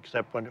anymore,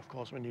 except when, of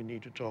course, when you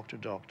need to talk to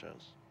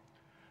doctors.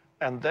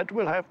 And that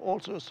will have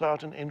also a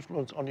certain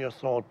influence on your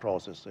thought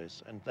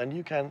processes. And then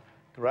you can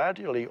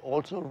gradually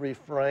also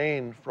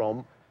refrain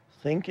from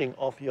thinking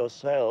of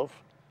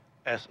yourself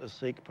as a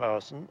sick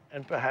person,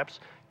 and perhaps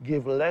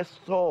give less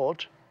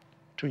thought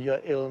to your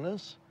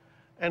illness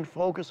and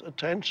focus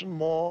attention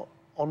more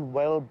on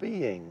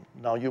well-being.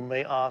 Now you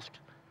may ask,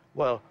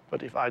 well,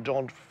 but if I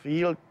don't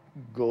feel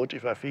good,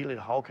 if I feel it,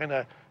 how can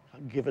I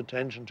give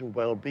attention to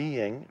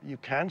well-being? You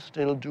can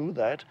still do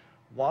that.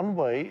 One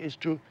way is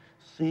to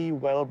see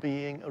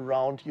well-being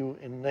around you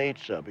in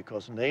nature,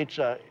 because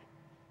nature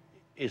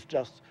is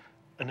just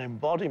an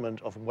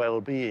embodiment of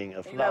well-being,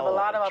 a flower, you have a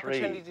lot of tree.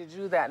 opportunity to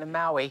do that in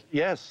Maui.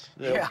 Yes,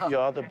 Yeah.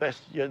 you're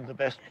in the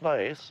best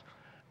place.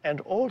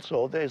 And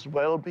also there's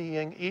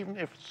well-being, even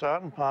if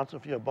certain parts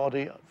of your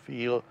body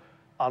feel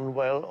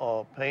unwell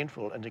or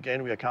painful. And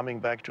again, we are coming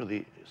back to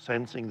the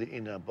sensing the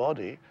inner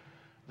body.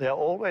 There are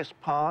always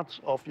parts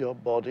of your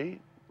body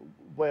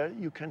where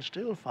you can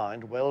still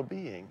find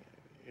well-being,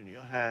 in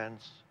your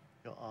hands,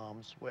 your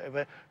arms,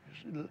 wherever.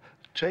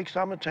 Take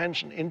some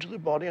attention into the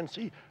body and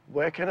see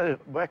where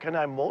can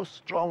I most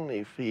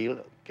strongly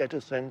get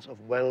a sense of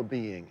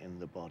well-being in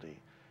the body.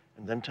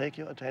 And then take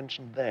your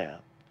attention there.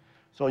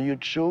 So you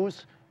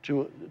choose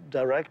to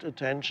direct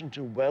attention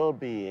to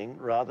well-being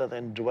rather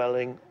than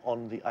dwelling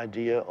on the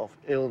idea of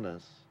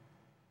illness.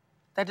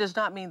 That does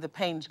not mean the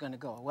pain's going to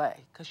go away,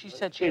 because she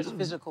said she has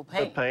physical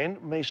pain. The pain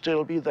may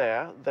still be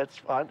there, that's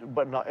fine,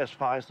 but not as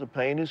far as the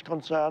pain is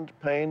concerned.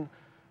 Pain,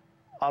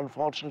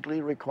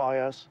 unfortunately,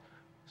 requires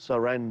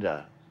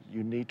surrender.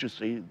 You need to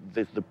see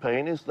that the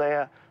pain is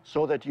there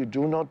so that you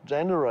do not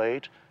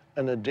generate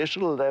an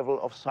additional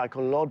level of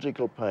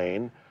psychological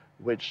pain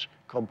which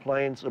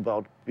complains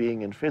about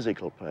being in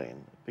physical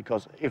pain.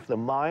 Because if the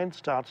mind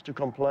starts to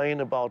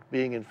complain about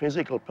being in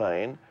physical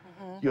pain,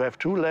 you have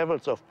two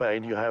levels of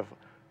pain. You have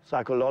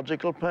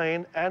psychological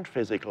pain and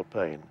physical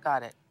pain.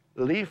 Got it.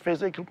 Leave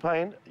physical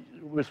pain.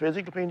 With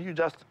physical pain, you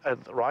just,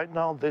 right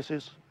now, this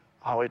is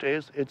how it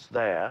is. It's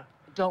there.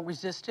 Don't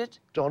resist it?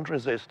 Don't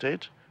resist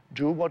it.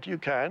 Do what you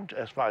can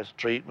as far as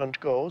treatment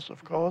goes,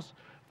 of course,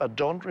 but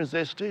don't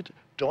resist it.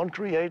 Don't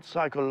create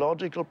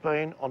psychological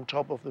pain on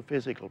top of the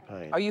physical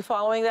pain. Are you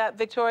following that,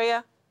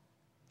 Victoria?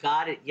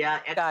 Got it.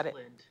 Yeah, excellent. Got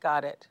it.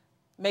 Got it.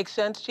 Makes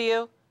sense to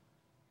you?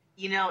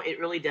 You know, it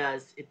really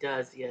does. It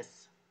does,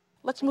 yes.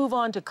 Let's move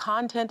on to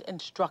content and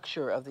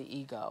structure of the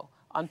ego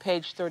on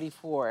page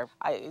 34.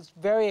 It's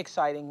very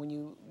exciting when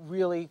you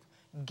really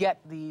get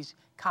these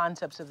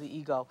concepts of the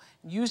ego.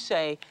 You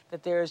say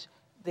that there's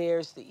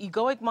the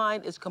egoic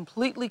mind is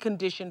completely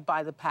conditioned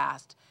by the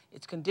past.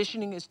 Its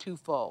conditioning is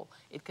twofold.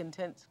 It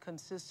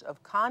consists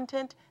of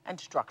content and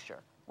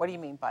structure. What do you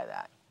mean by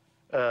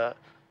that?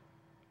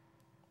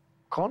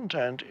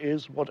 Content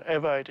is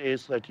whatever it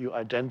is that you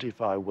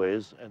identify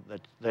with and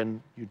that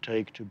then you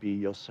take to be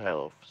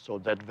yourself. So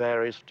that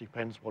varies,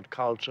 depends what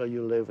culture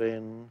you live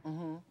in,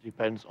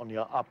 depends on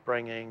your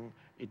upbringing,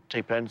 it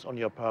depends on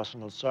your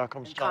personal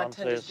circumstances. And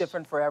content is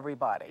different for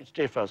everybody. It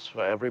differs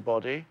for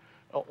everybody,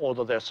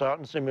 although there are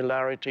certain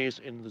similarities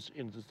in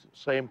the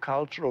same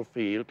cultural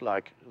field,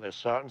 like there's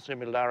certain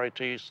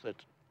similarities that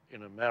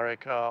in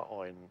America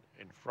or in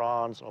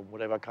France or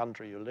whatever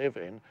country you live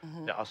in,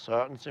 there are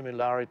certain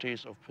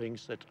similarities of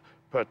things that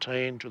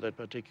pertain to that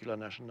particular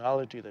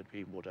nationality that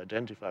we would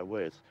identify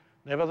with.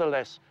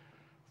 Nevertheless,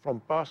 from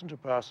person to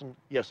person,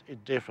 yes,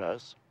 it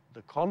differs.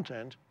 The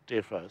content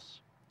differs.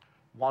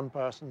 One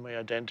person may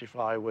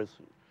identify with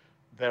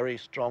very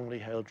strongly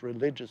held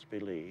religious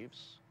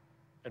beliefs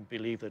and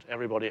believe that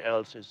everybody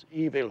else is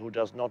evil who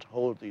does not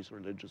hold these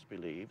religious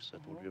beliefs.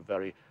 That would be a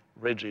very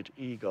rigid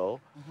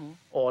ego.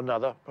 Or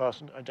another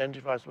person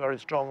identifies very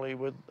strongly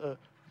with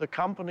the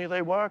company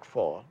they work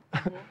for.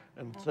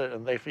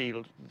 And they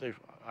feel,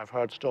 I've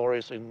heard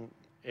stories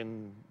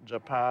in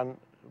Japan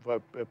where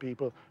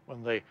people,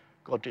 when they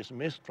got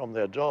dismissed from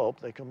their job,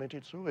 they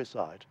committed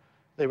suicide.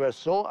 They were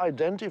so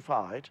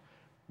identified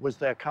with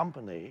their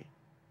company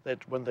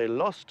that when they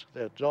lost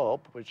their job,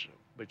 which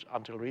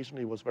until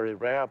recently was very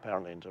rare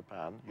apparently in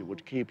Japan, you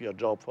would keep your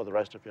job for the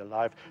rest of your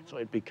life, so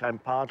it became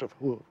part of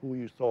who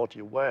you thought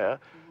you were,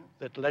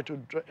 that led to,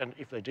 and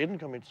if they didn't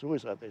commit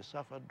suicide, they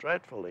suffered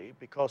dreadfully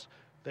because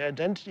their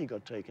identity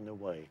got taken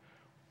away.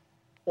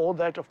 All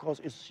that, of course,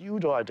 is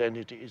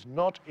pseudo-identity. It's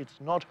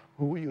not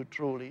who you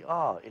truly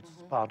are. It's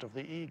part of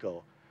the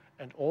ego.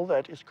 And all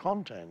that is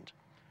content.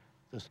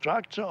 The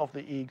structure of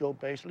the ego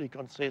basically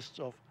consists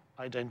of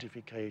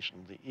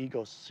identification. The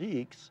ego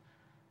seeks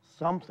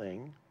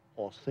something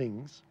or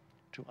things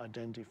to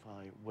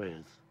identify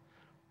with.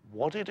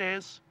 What it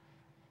is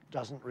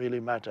doesn't really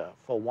matter.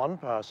 For one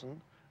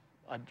person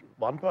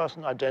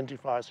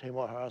identifies him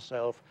or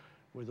herself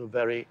with a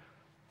very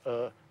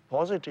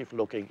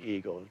positive-looking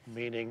ego,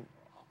 meaning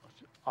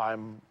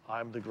I'm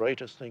the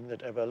greatest thing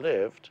that ever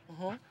lived.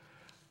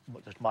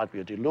 That might be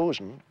a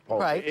delusion,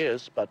 probably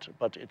is, but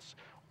it's.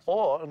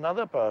 Or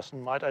another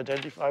person might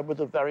identify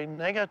with a very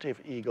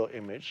negative ego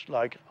image,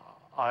 like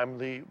I'm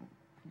the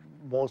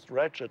most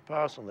wretched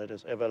person that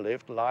has ever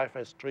lived. Life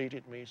has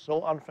treated me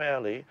so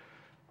unfairly.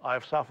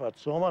 I've suffered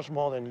so much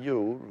more than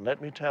you.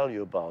 Let me tell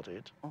you about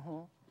it.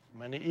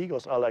 Many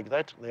egos are like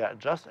that. They are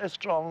just as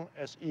strong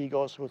as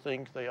egos who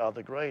think they are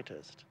the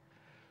greatest.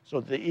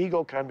 So the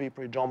ego can be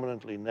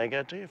predominantly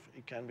negative,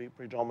 it can be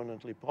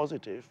predominantly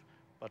positive,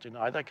 but in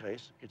either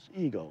case, it's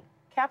ego.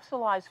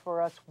 Capsulize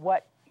for us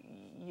what,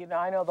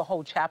 I know the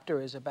whole chapter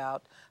is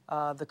about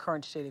the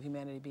current state of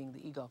humanity being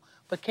the ego,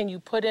 but can you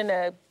put in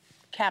a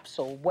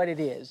capsule what it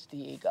is, the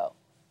ego?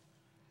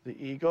 The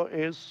ego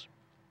is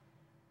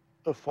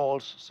a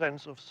false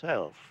sense of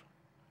self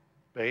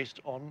based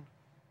on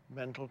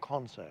mental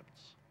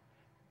concepts.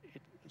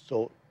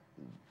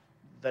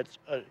 That's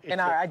it's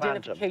and our quantum.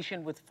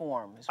 Identification with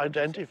form.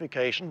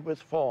 Identification with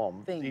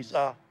form. Things.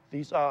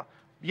 These are,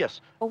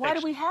 yes. But why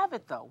do we have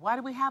it, though? Why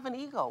do we have an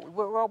ego?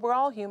 We're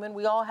all human.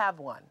 We all have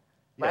one,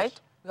 right?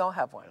 Yes. We all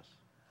have one. Yes.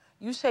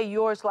 You say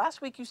yours,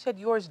 last week you said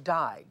yours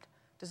died.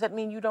 Does that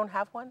mean you don't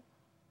have one?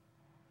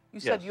 You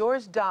said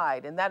yours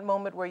died in that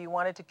moment where you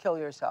wanted to kill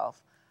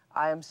yourself.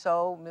 I am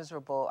so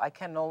miserable, I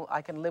can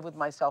live with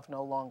myself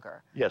no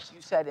longer. Yes.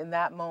 You said in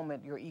that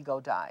moment your ego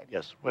died.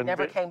 Yes. It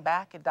never came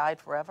back, it died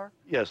forever?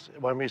 Yes.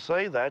 When we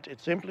say that,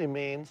 it simply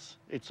means,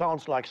 it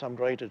sounds like some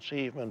great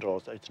achievement, or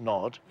it's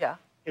not. Yeah.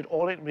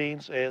 All it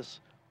means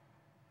is,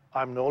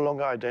 I'm no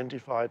longer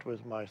identified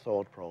with my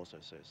thought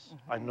processes.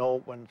 I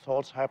know when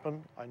thoughts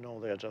happen, I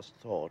know they're just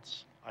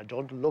thoughts. I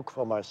don't look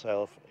for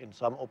myself in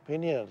some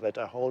opinion that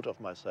I hold of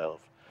myself.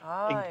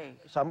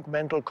 Some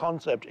mental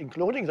concept,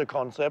 including the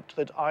concept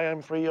that I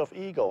am free of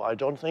ego. I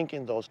don't think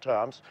in those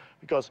terms,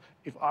 because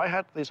if I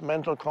had this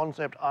mental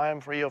concept, I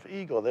am free of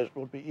ego, that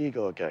would be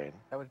ego again.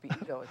 That would be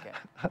ego again,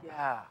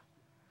 yeah.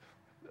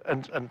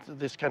 And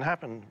this can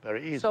happen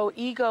very easily. So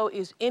ego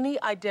is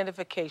any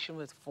identification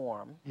with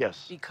form.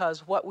 Yes.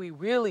 Because what we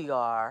really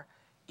are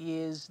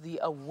is the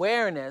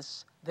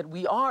awareness that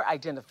we are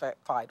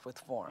identified with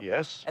form.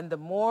 Yes. And the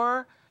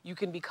more you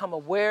can become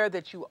aware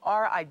that you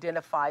are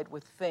identified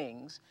with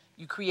things,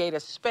 you create a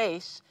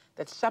space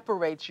that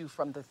separates you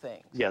from the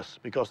things. Yes,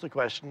 because the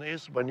question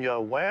is, when you're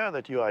aware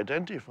that you're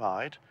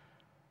identified,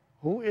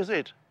 who is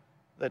it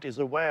that is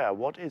aware?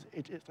 What is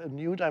it? It's a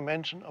new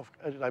dimension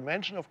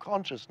of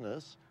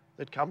consciousness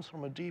that comes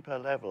from a deeper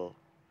level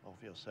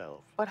of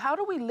yourself. But how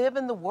do we live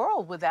in the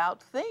world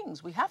without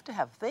things? We have to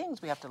have things.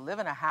 We have to live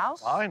in a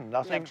house. Fine,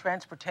 nothing. We have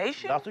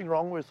transportation. Nothing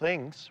wrong with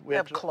things. We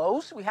have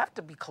clothes. We have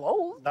to be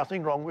clothed.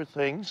 Nothing wrong with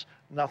things.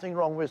 Nothing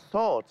wrong with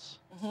thoughts.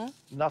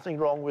 Nothing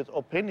wrong with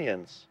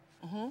opinions.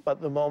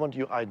 But the moment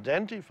you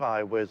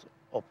identify with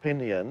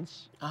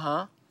opinions,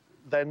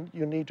 then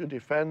you need to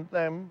defend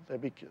them.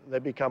 They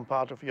become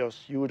part of your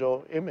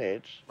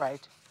pseudo-image.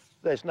 Right.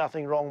 There's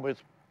nothing wrong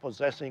with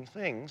possessing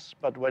things,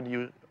 but when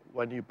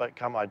you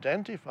become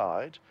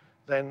identified,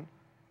 then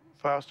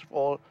first of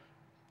all,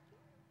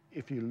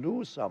 if you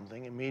lose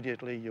something,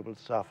 immediately you will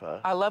suffer.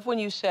 I love when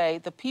you say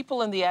the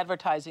people in the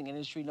advertising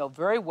industry know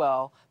very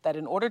well that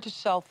in order to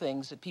sell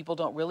things that people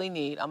don't really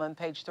need, I'm on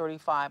page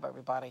 35,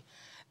 everybody,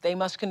 they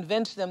must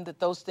convince them that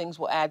those things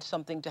will add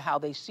something to how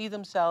they see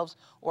themselves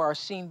or are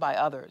seen by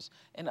others.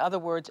 In other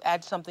words,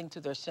 add something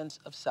to their sense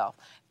of self.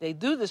 They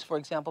do this, for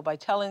example, by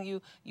telling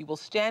you you will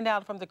stand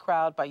out from the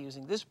crowd by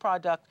using this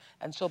product,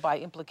 and so by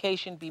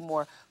implication, be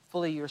more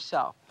fully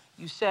yourself.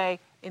 You say,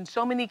 in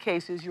so many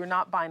cases, you're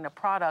not buying a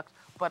product,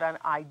 but an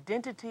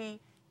identity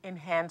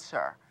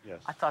enhancer. Yes.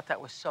 I thought that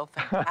was so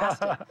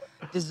fantastic.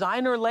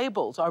 Designer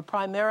labels are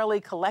primarily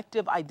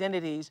collective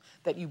identities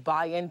that you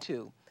buy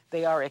into.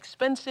 They are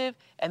expensive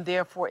and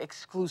therefore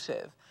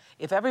exclusive.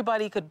 If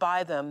everybody could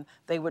buy them,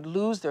 they would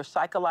lose their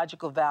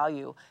psychological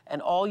value,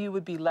 and all you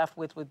would be left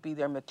with would be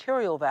their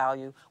material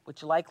value,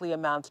 which likely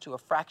amounts to a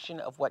fraction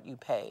of what you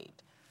paid.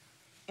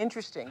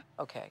 Interesting.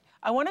 Okay.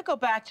 I want to go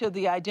back to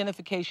the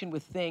identification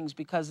with things,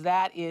 because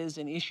that is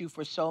an issue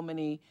for so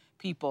many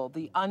people.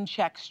 The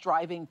unchecked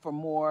striving for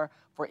more,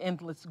 for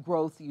endless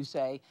growth, you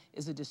say,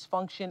 is a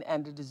dysfunction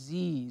and a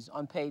disease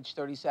on page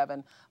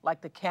 37,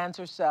 like the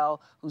cancer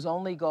cell whose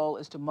only goal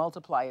is to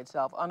multiply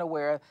itself,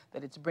 unaware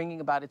that it's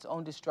bringing about its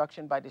own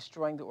destruction by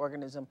destroying the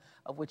organism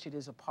of which it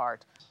is a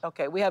part.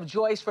 Okay, we have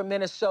Joyce from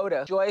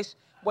Minnesota. Joyce,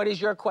 what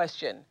is your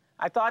question?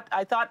 I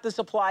thought this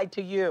applied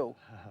to you.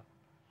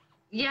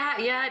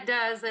 Yeah, it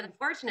does.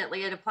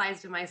 Unfortunately, it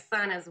applies to my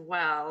son as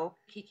well.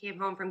 He came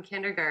home from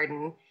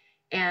kindergarten,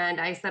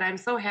 and I said, I'm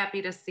so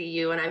happy to see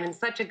you, and I'm in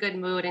such a good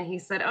mood. And he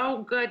said,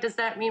 oh, good. Does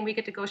that mean we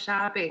get to go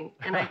shopping?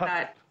 And I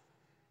thought,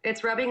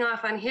 it's rubbing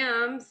off on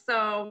him.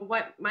 So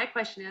what my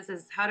question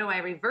is how do I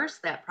reverse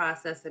that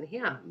process in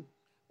him?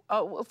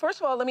 Well,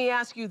 first of all, let me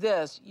ask you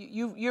this.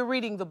 You're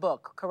reading the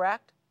book,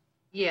 correct?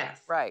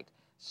 Yes. Right.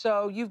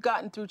 So you've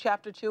gotten through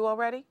chapter 2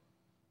 already?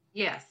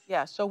 Yes.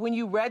 Yeah, so when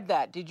you read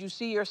that, did you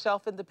see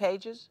yourself in the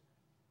pages?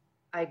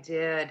 I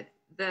did.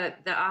 The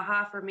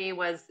aha for me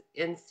was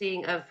in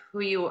seeing of who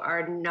you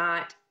are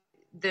not,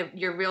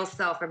 your real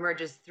self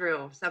emerges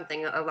through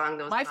something along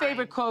those lines. My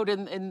favorite quote,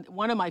 in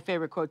one of my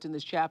favorite quotes in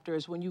this chapter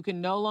is, when you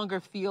can no longer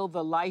feel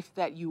the life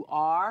that you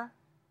are,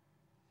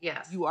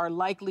 yes, you are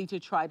likely to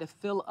try to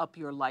fill up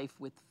your life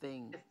with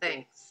things.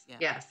 Things, Yeah.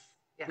 yes.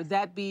 Yes. Would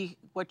that be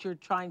what you're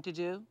trying to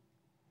do?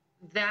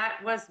 That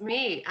was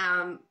me.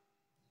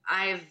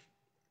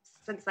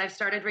 Since I've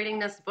started reading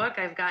this book,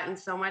 I've gotten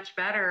so much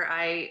better.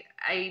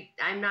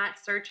 I'm not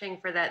searching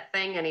for that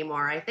thing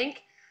anymore. I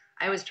think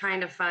I was trying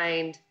to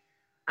find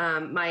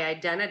my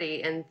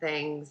identity in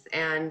things.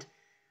 And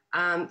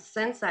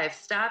since I've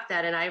stopped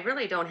that, and I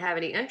really don't have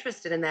any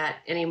interest in that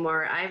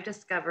anymore, I've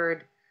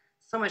discovered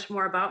so much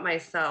more about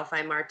myself.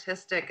 I'm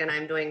artistic, and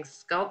I'm doing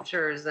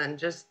sculptures and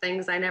just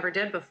things I never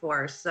did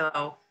before.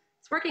 So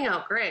it's working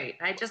out great.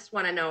 I just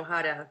want to know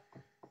how to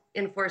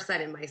enforce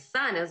that in my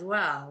son as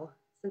well,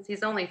 since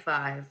he's only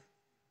 5.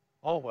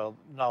 Oh, well,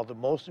 now the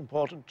most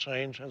important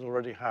change has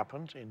already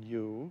happened in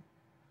you.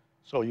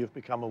 So you've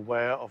become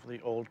aware of the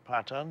old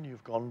pattern,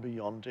 you've gone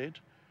beyond it.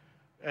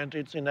 And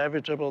it's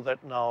inevitable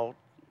that now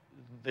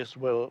this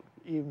will,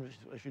 even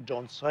if you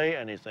don't say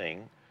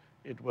anything,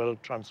 it will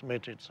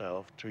transmit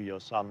itself to your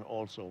son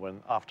also.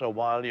 When after a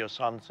while your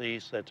son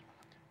sees that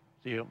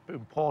the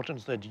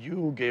importance that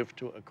you give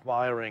to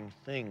acquiring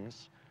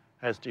things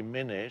has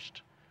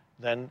diminished,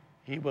 then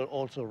he will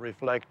also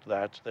reflect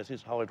that. This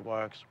is how it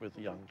works with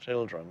young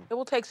children. It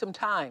will take some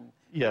time.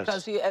 Yes.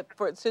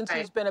 Because since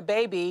he's been a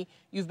baby,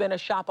 you've been a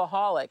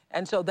shopaholic.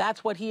 And so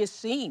that's what he has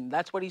seen.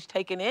 That's what he's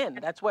taken in.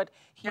 That's what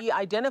he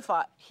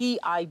identifies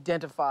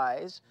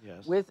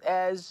yes. with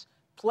as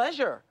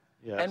pleasure.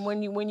 Yes. And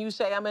when you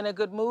say, I'm in a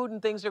good mood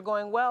and things are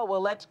going well,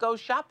 let's go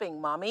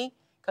shopping, Mommy,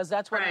 because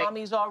that's what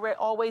Mommy's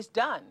always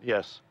done.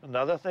 Yes.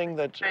 Another thing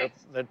that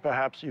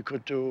perhaps you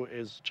could do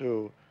is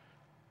to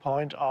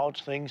point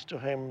out things to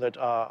him that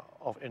are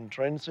of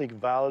intrinsic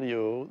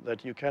value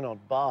that you cannot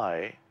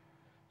buy.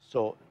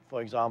 So,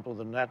 for example,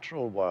 the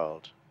natural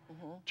world.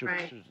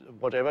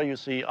 Whatever you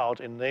see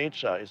out in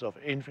nature is of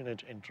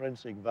infinite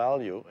intrinsic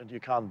value, and you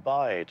can't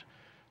buy it.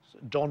 So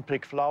don't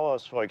pick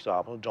flowers, for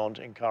example. Don't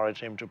encourage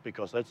him to,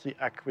 because that's the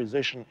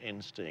acquisition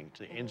instinct,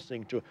 the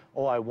instinct to,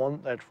 oh, I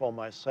want that for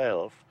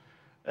myself.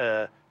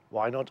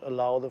 Why not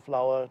allow the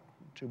flower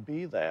to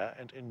be there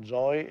and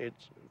enjoy it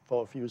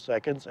for a few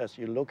seconds as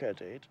you look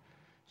at it?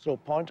 So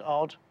point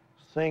out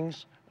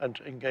things and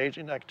engage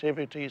in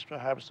activities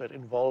perhaps that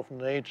involve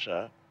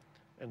nature,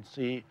 and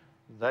see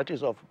that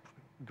is of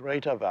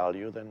greater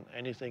value than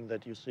anything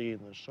that you see in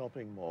the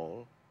shopping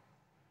mall.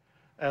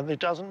 And it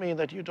doesn't mean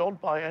that you don't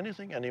buy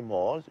anything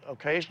anymore.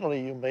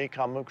 Occasionally you may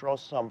come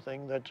across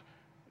something that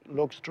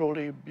looks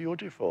truly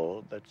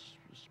beautiful, that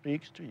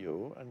speaks to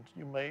you, and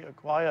you may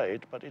acquire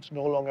it, but it's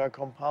no longer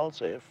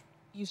compulsive.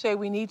 You say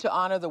we need to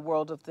honor the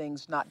world of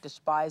things, not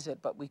despise it,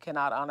 but we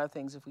cannot honor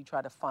things if we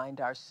try to find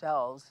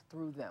ourselves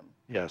through them.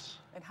 Yes.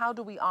 And how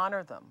do we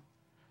honor them?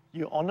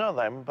 You honor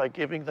them by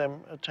giving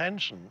them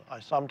attention.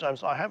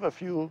 I have a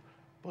few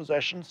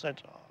possessions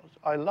that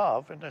I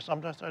love, and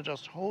sometimes I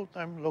just hold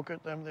them, look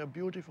at them. They're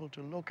beautiful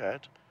to look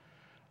at.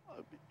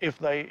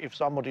 If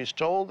somebody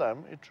stole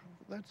them,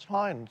 that's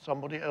fine.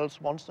 Somebody else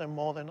wants them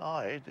more than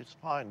I. It's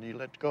fine. You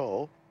let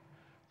go.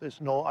 There's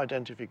no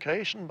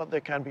identification, but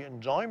there can be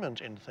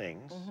enjoyment in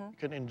things. You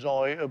can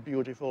enjoy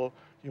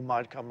you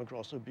might come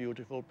across a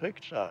beautiful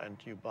picture and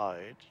you buy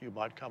it. You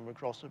might come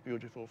across a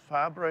beautiful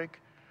fabric.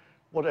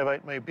 Whatever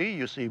it may be,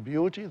 you see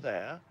beauty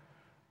there.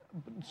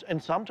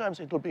 And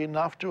sometimes it'll be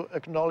enough to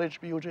acknowledge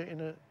beauty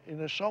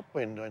in a shop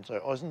window and say,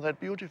 oh, isn't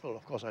that beautiful?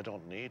 Of course, I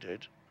don't need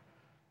it.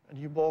 And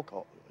you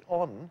walk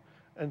on,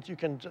 and you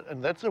can,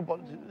 and that's a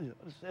thought.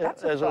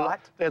 There's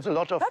a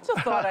lot of... That's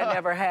a thought I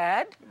never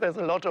had. There's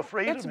a lot of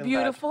freedom in that. It's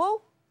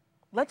beautiful.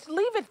 Let's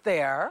leave it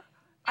there.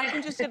 I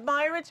can just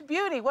admire its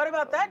beauty. What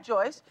about that,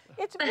 Joyce?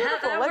 It's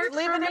beautiful. Let's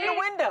leave it in the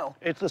window.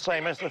 It's the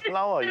same as the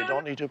flower. You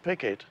don't need to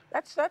pick it.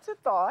 That's a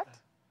thought.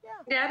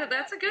 Yeah,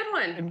 that's a good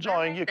one.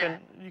 Enjoying, you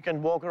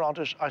can walk around.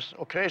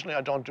 Occasionally,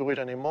 I don't do it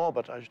anymore,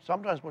 but I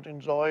sometimes would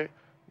enjoy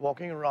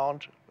walking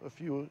around a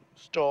few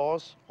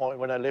stores. Or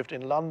when I lived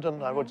in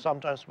London, I would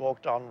sometimes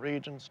walk down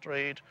Regent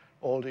Street,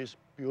 all these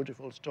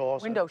beautiful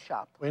stores. Window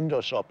shop.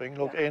 Window shopping.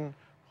 Look in.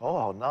 Oh,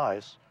 how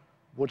nice.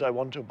 Would I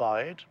want to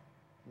buy it?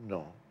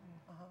 No.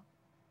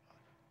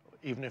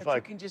 Even if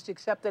you can just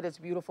accept that it's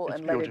beautiful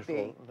and let it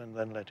be.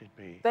 Then let it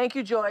be. Thank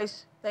you,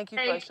 Joyce. Thank you,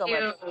 Joyce, so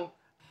much.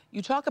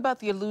 You talk about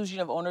the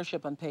illusion of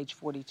ownership on page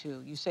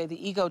 42. You say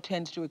the ego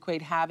tends to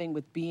equate having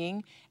with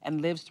being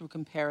and lives through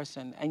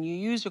comparison. And you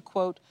use a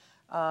quote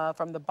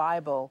from the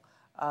Bible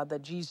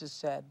that Jesus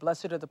said,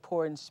 "Blessed are the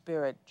poor in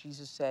spirit,"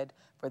 Jesus said,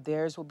 "for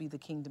theirs will be the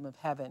kingdom of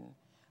heaven."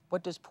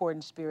 What does poor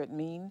in spirit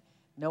mean?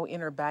 No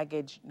inner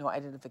baggage, no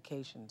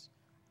identifications.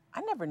 I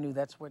never knew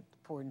that's what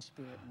poor in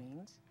spirit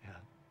means. Yeah.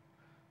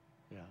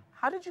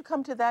 How did you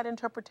come to that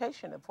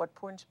interpretation of what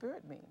poor in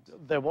spirit means?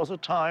 There was a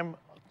time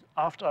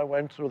after I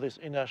went through this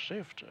inner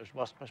shift, it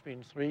must have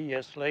been 3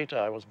 years later,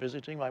 I was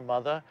visiting my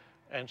mother,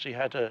 and she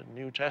had a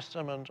New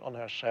Testament on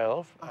her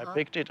shelf. I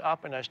picked it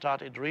up and I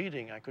started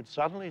reading. I could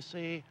suddenly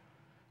see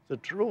the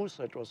truth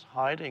that was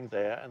hiding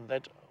there, and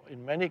that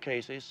in many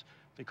cases,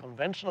 the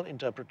conventional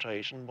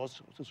interpretation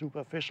was the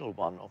superficial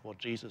one of what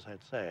Jesus had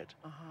said.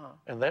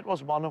 And that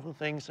was one of the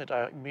things that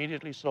I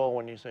immediately saw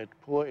when he said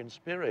poor in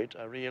spirit.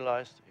 I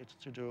realized it's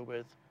to do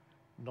with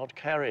not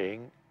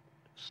carrying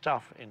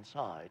stuff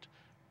inside,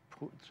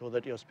 so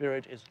that your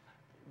spirit is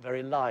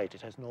very light,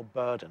 it has no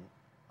burden.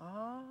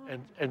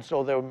 And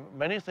so there were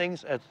many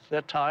things at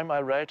that time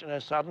I read, and I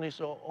suddenly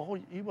saw, oh,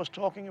 he was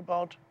talking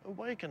about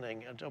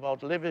awakening and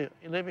about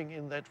living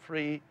in that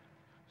free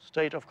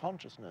state of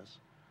consciousness.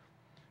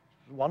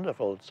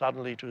 Wonderful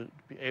suddenly to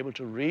be able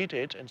to read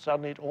it, and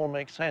suddenly it all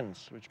makes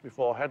sense, which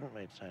before hadn't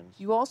made sense.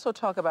 You also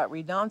talk about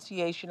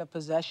renunciation of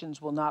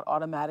possessions will not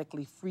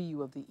automatically free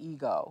you of the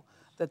ego,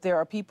 that there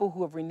are people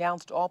who have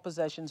renounced all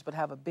possessions but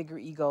have a bigger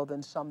ego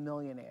than some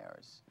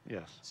millionaires.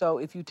 Yes. So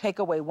if you take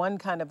away one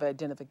kind of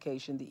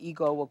identification, the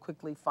ego will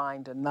quickly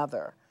find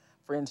another.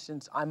 For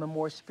instance, I'm a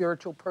more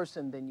spiritual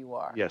person than you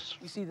are. Yes.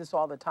 We see this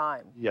all the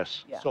time.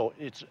 Yes. Yeah. So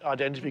it's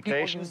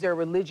identification. People use their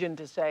religion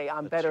to say,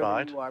 I'm better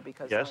than you are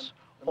because yes.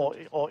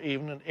 Or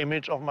even an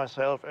image of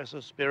myself as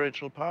a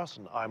spiritual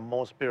person. I'm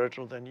more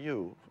spiritual than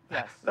you.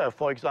 Yes.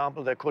 For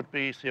example, there could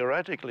be,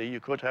 theoretically, you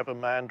could have a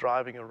man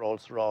driving a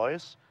Rolls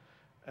Royce,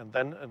 and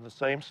then in the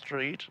same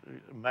street,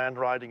 a man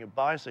riding a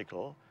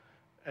bicycle,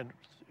 and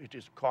it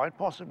is quite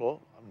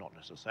possible, not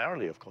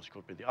necessarily, of course, it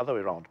could be the other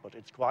way around, but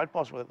it's quite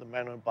possible that the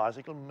man on a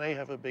bicycle may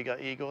have a bigger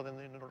ego than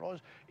in the Rolls Royce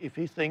if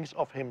he thinks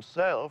of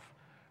himself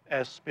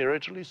as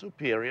spiritually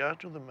superior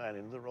to the man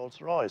in the Rolls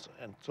Royce.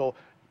 And so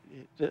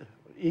the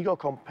ego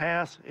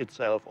compares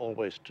itself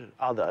always to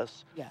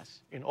others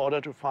in order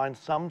to find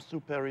some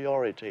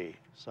superiority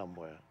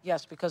somewhere.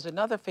 Yes, because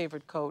another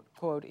favorite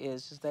quote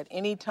is that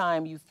any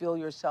time you feel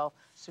yourself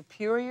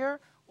superior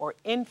or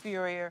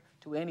inferior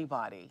to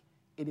anybody,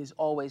 it is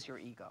always your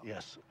ego.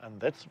 Yes,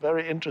 and that's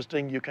very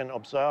interesting. You can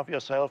observe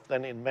yourself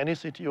then in many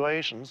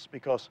situations,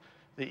 because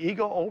the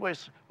ego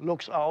always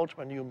looks out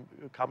when you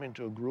come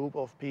into a group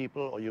of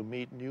people or you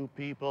meet new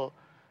people,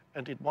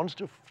 and it wants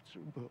to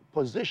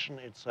position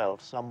itself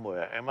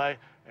somewhere. Am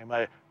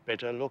I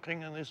better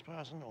looking than this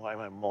person, or am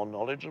I more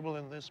knowledgeable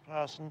than this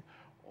person,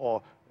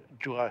 or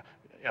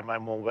am I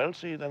more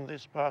wealthy than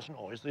this person,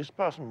 or is this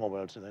person more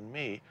wealthy than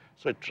me?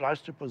 So it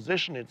tries to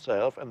position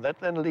itself, and that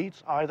then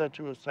leads either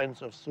to a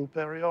sense of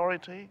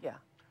superiority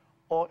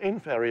or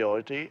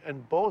inferiority,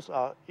 and both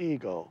are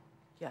ego.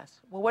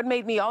 Yes. Well, what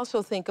made me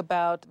also think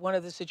about one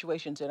of the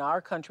situations in our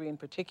country in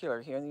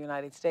particular, here in the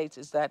United States,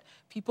 is that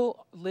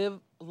people live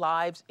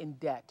lives in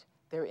debt.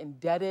 They're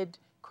indebted,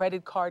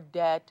 credit card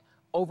debt,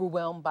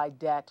 overwhelmed by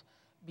debt,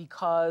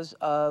 because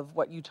of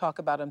what you talk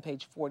about on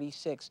page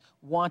 46,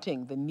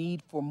 wanting, the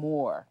need for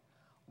more.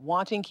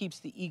 Wanting keeps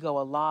the ego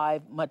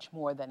alive much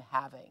more than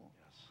having.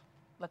 Yes.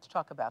 Let's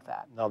talk about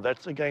that. Now,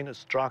 that's again a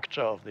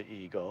structure of the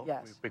ego,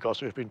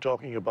 because we've been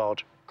talking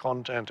about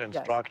content and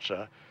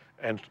structure,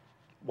 and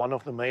one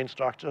of the main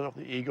structures of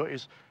the ego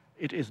is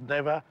it is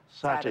never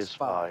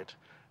satisfied.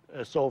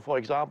 So, for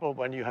example,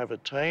 when you have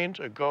attained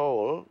a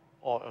goal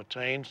or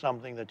attained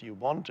something that you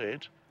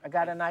wanted, I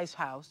got a nice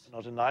house.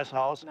 Not a nice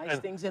house. Nice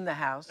things in the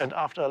house. And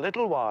after a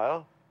little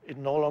while, it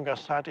no longer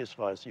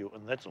satisfies you.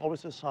 And that's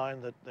always a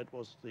sign that it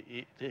was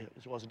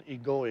an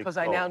egoic Because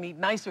I now need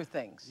nicer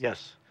things.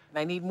 Yes. And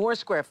I need more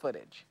square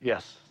footage.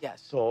 Yes.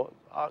 Yes. So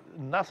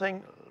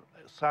nothing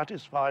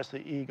satisfies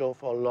the ego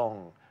for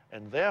long.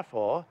 And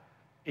therefore,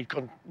 it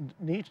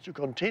needs to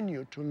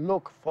continue to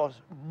look for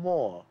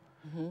more.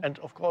 And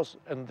of course,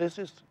 and this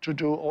is to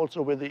do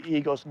also with the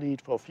ego's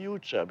need for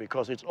future,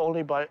 because it's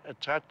only by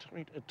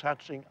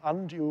attaching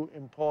undue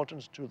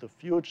importance to the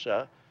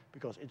future,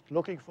 because it's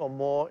looking for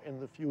more in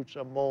the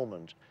future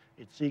moment.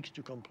 It seeks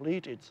to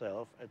complete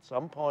itself at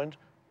some point.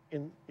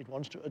 It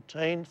wants to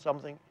attain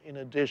something in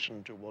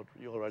addition to what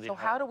you already have. So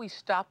how do we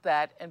stop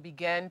that and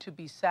begin to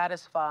be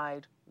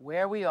satisfied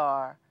where we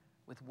are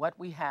with what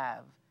we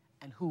have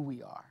and who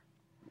we are?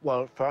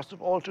 Well, first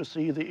of all, to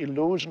see the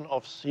illusion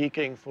of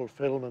seeking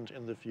fulfillment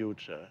in the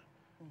future.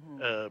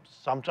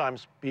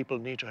 Sometimes people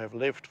need to have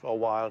lived for a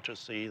while to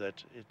see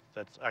that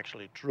that's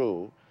actually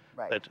true.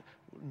 That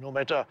no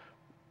matter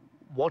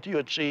what you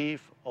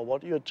achieve or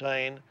what you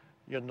attain,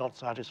 you're not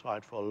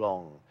satisfied for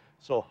long.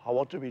 So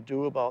what do we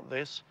do about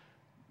this?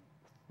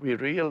 We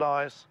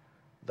realize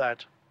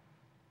that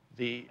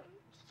the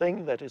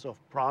thing that is of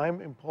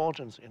prime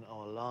importance in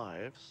our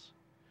lives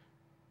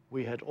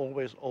we had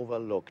always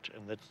overlooked,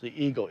 and that's the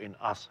ego in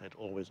us had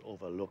always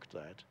overlooked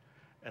that.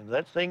 And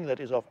that thing that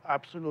is of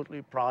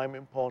absolutely prime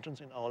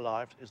importance in our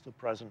lives is the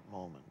present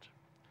moment.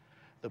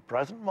 The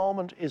present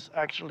moment is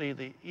actually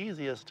the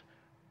easiest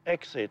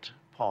exit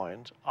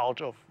point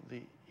out of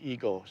the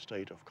ego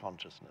state of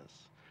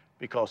consciousness.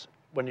 Because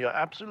when you're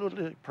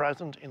absolutely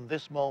present in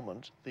this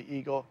moment, the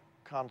ego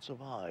can't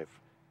survive.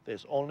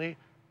 There's only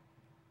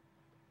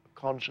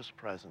conscious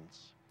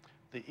presence.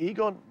 The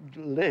ego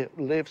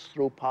lives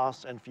through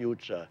past and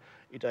future.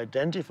 It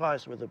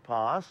identifies with the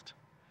past,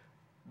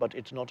 but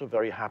it's not a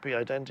very happy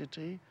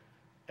identity.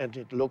 And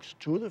it looks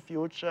to the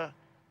future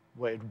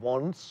where it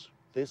wants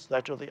this,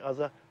 that, or the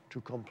other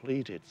to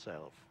complete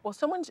itself. Well,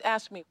 someone's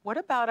asked me, what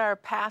about our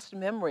past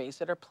memories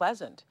that are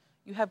pleasant?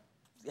 You have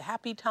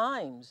happy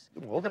times,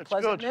 well, that's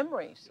pleasant good.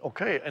 memories.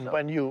 Okay, and So-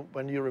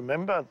 when you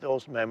remember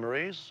those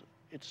memories,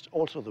 it's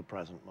also the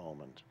present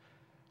moment.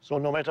 So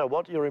no matter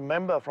what you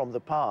remember from the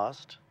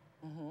past,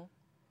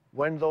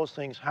 when those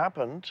things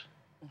happened,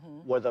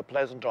 whether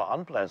pleasant or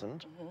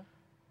unpleasant,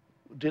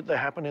 did they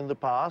happen in the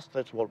past?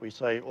 That's what we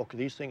say, okay,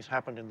 these things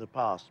happened in the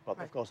past, but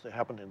Right. of course they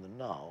happened in the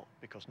now,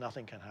 because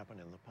nothing can happen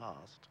in the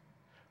past.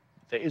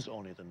 There is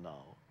only the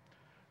now.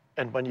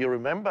 And when you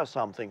remember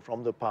something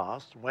from the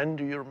past, when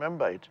do you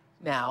remember it?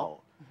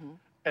 Now.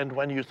 And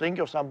when you think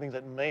of something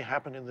that may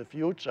happen in the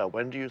future,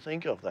 when do you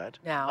think of that?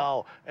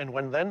 Now. And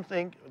when then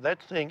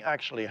that thing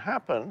actually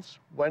happens,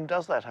 when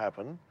does that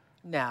happen?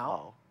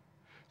 Now.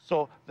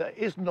 So there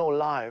is no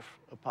life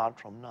apart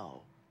from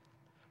now.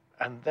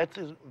 And that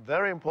is a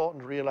very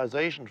important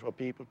realization for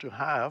people to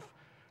have,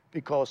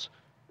 because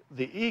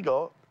the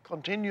ego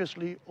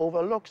continuously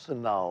overlooks the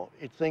now.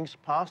 It thinks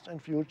past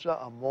and future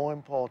are more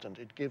important.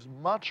 It gives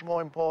much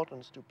more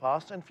importance to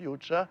past and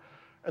future,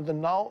 and the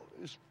now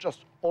is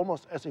just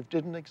almost as if it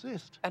didn't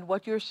exist. And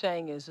what you're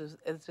saying is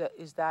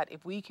that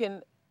if we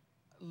can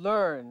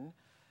learn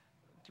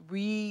to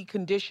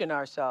recondition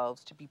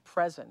ourselves to be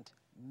present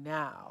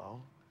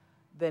now,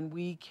 then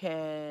we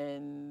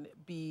can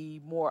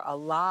be more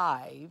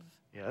alive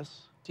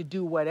Yes. to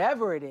do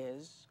whatever it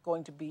is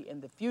going to be in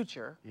the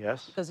future.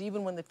 Yes. Because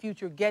even when the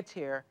future gets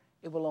here,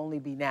 it will only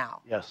be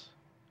now. Yes.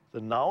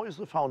 The now is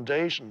the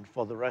foundation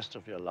for the rest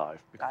of your life,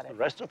 because the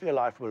rest of your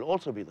life will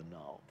also be the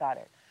now. Got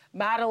it.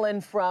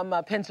 Madeline from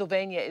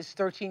Pennsylvania is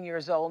 13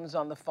 years old and is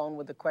on the phone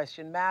with a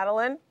question.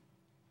 Madeline?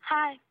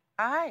 Hi.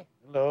 Hi.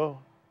 Hello.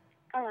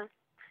 Hello.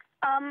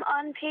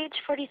 On page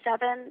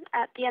 47,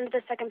 at the end of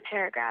the second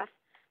paragraph,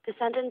 the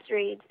sentence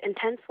reads,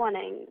 intense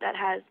wanting that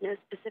has no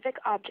specific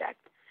object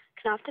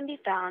can often be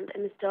found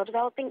in the still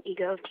developing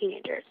ego of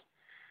teenagers,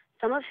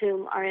 some of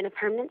whom are in a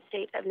permanent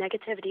state of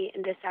negativity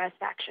and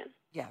dissatisfaction.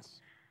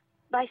 Yes.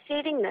 By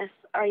stating this,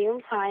 are you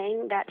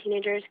implying that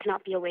teenagers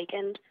cannot be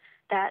awakened,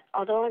 that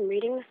although I'm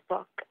reading this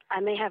book, I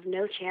may have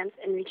no chance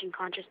in reaching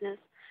consciousness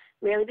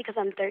merely because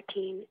I'm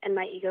 13 and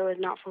my ego is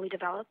not fully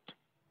developed?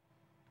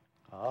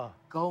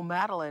 Go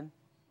Madeline.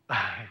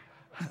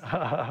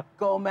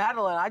 Go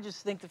Madeline. I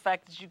just think the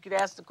fact that you could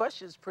ask the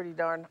question is pretty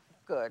darn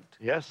good.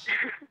 Yes.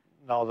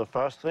 Now, the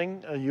first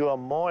thing, you are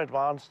more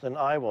advanced than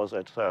I was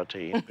at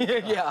 13.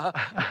 Yeah.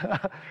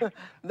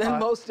 Than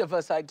most of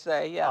us, I'd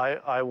say, yeah.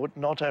 I would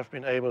not have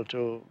been able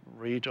to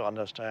read or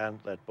understand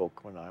that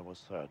book when I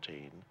was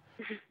 13.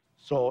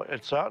 So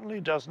it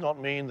certainly does not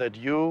mean that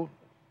you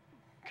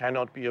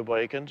cannot be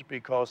awakened,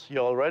 because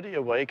you're already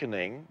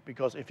awakening,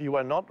 because if you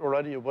were not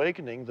already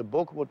awakening, the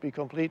book would be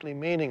completely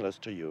meaningless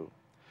to you.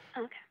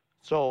 Okay.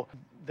 So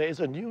there is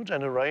a new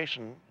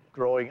generation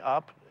growing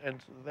up,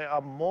 and there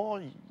are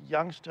more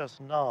youngsters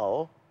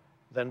now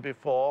than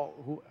before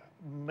who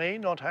may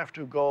not have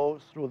to go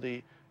through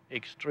the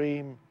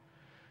extreme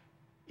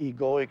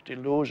egoic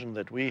delusion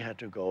that we had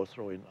to go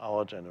through in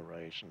our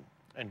generation.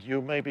 And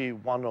you may be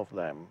one of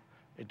them.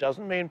 It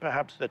doesn't mean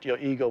perhaps that your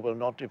ego will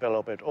not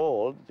develop at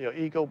all. Your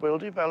ego will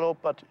develop,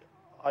 but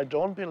I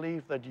don't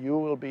believe that you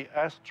will be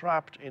as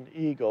trapped in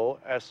ego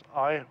as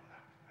I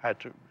had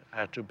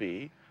to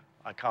be.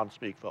 I can't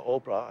speak for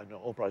Oprah. I know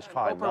Oprah is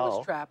fine now. Oprah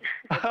was trapped.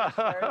 Oprah was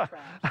very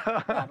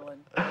trapped,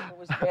 Madeline. Oprah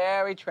was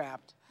very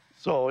trapped.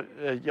 So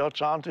your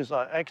chances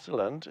are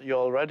excellent. You're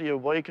already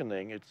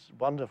awakening. It's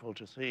wonderful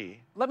to see.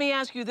 Let me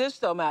ask you this,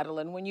 though,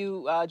 Madeline. When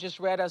you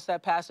just read us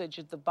that passage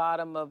at the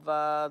bottom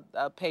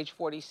of page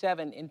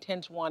 47,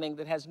 intense wanting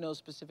that has no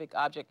specific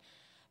object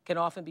can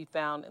often be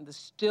found in the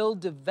still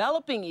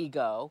developing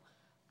ego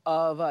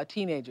of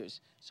teenagers.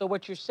 So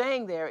what you're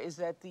saying there is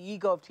that the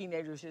ego of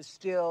teenagers is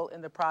still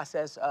in the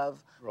process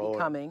of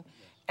becoming. Yes.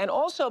 And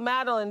also,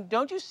 Madeline,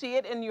 don't you see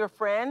it in your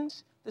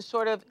friends, this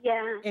sort of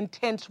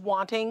intense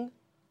wanting?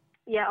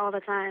 Yeah, all the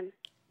time.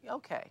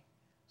 Okay.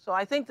 So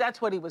I think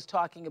that's what he was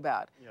talking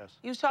about. Yes.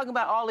 He was talking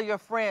about all of your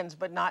friends,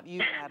 but not you,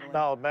 Madeline.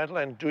 Now,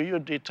 Madeline, do you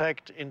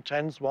detect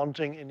intense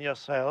wanting in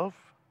yourself?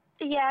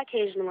 Yeah,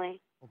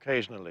 occasionally.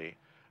 Occasionally.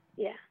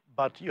 Yeah.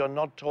 But you're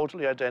not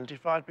totally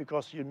identified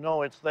because you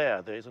know it's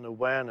there. There is an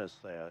awareness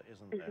there,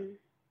 isn't there?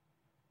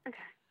 Okay.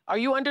 Are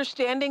you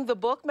understanding the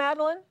book,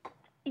 Madeline?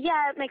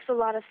 Yeah, it makes a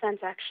lot of sense,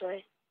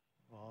 actually.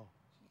 Wow.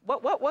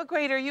 What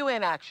grade are you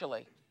in,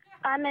 actually?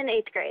 I'm in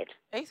 8th grade.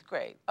 8th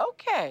grade.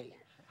 Okay.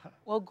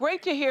 Well,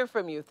 great to hear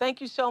from you. Thank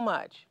you so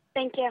much.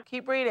 Thank you.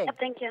 Keep reading. Yep,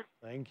 thank you.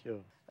 Thank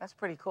you. That's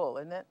pretty cool,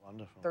 isn't it?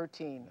 Wonderful.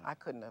 13. I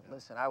couldn't have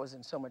listened. I was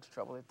in so much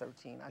trouble at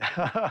 13.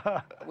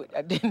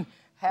 I didn't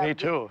have... Me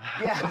too.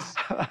 Yes.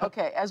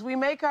 Okay. As we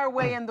make our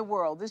way in the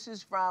world, this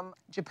is from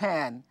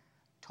Japan,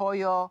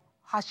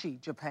 Toyohashi,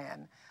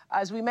 Japan.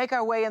 As we make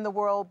our way in the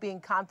world, being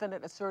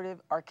confident, assertive,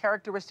 are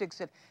characteristics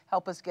that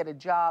help us get a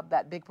job,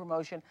 that big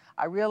promotion.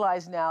 I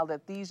realize now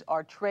that these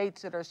are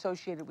traits that are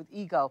associated with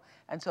ego.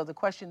 And so the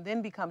question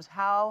then becomes,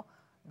 how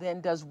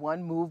then does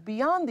one move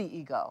beyond the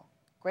ego?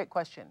 Great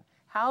question.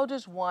 How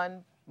does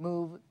one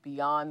move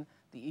beyond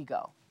the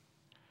ego?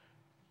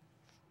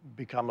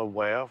 Become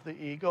aware of the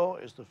ego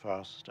is the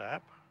first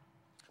step.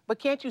 But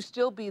can't you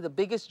still be the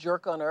biggest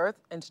jerk on earth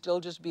and still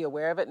just be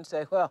aware of it and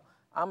say, well,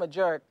 I'm a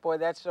jerk. Boy,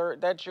 that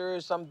sure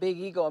is some big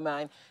ego of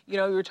mine. You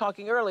know, you were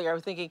talking earlier, I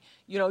was thinking,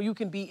 you know, you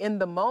can be in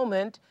the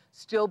moment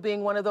still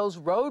being one of those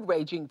road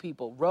raging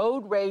people,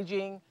 road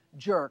raging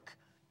jerk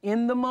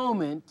in the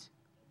moment,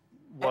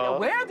 and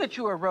aware that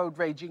you're a road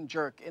raging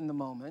jerk in the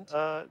moment.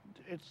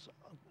 It's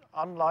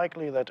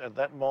unlikely that at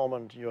that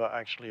moment you are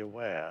actually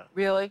aware.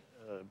 Really?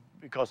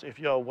 Because if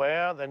you're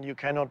aware, then you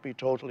cannot be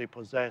totally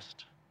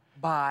possessed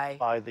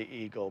by the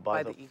ego,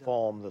 by the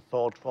form, the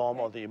thought form,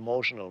 or the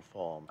emotional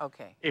form.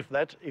 Okay. If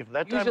that usually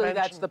dimension,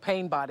 that's the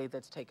pain body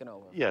that's taken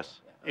over.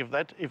 Yes.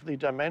 Yeah. If the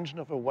dimension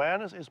of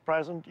awareness is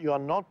present, you are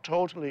not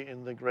totally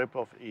in the grip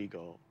of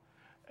ego,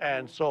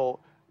 and so.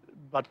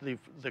 But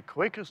the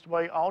quickest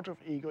way out of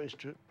ego is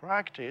to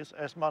practice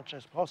as much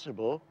as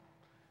possible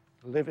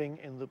living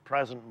in the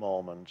present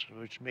moment,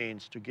 which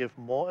means to give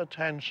more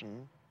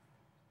attention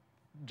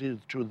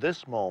to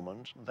this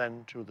moment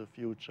than to the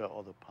future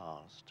or the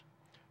past.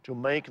 To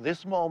make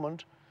this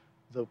moment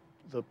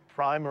the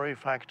primary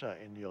factor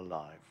in your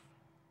life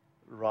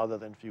rather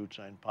than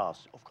future and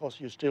past. Of course,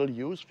 you still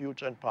use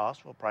future and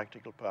past for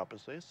practical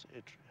purposes.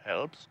 It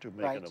helps to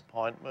make an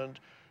appointment,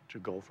 to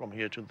go from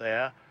here to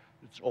there.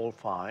 It's all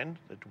fine.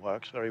 It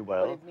works very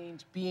well. But it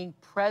means being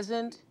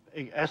present?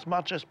 As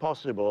much as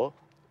possible,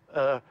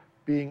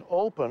 being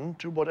open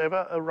to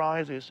whatever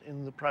arises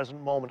in the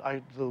present moment.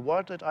 The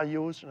word that I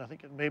use, and I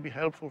think it may be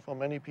helpful for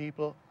many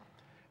people,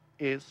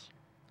 is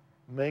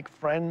make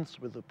friends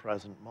with the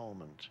present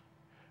moment.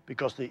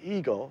 Because the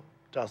ego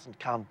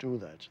can't do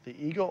that. The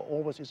ego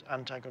always is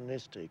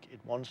antagonistic. It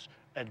wants,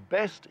 at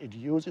best, it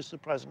uses the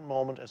present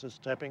moment as a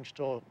stepping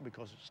stone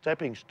because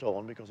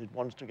it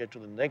wants to get to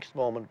the next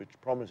moment, which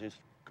promises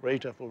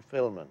greater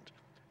fulfillment,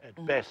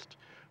 at best.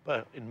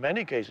 But in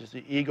many cases,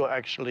 the ego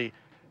actually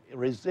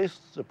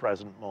resists the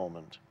present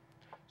moment.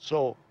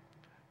 So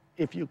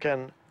if you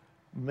can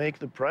make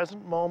the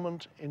present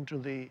moment into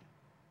the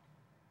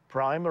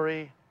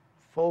primary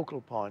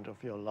focal point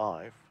of your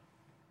life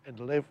and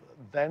live,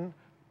 then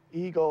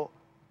ego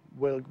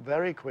will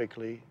very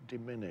quickly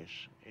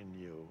diminish in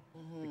you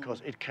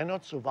because it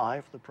cannot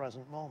survive the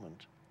present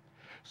moment.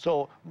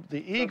 So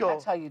the ego... So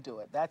that's how you do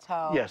it. That's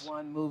how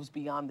one moves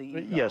beyond the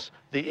ego. Yes,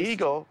 the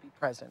ego... Be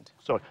present.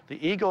 So the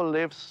ego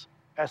lives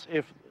as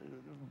if...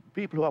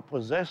 People who are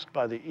possessed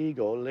by the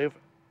ego live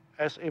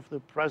as if the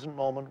present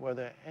moment were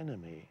their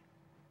enemy.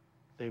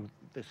 They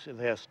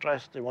are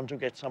stressed, they want to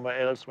get somewhere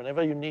else.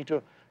 Whenever you need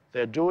to...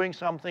 They're doing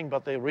something,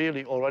 but they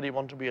really already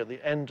want to be at the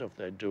end of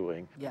their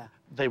doing. Yeah.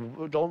 They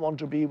don't want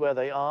to be where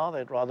they are.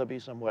 They'd rather be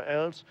somewhere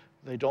else.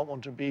 They don't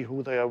want to be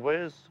who they are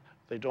with.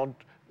 They don't...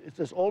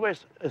 There's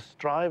always a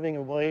striving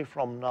away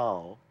from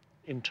now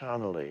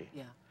internally.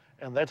 Yeah.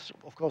 And that's,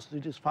 of course, the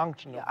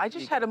dysfunction. Yeah, I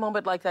just had a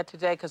moment like that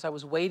today because I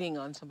was waiting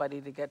on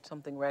somebody to get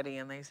something ready,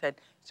 and they said,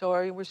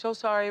 sorry, we're so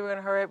sorry, we're going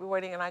to hurry up, we're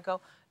waiting. And I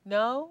go,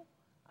 no.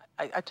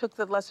 I took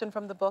the lesson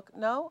from the book.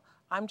 No,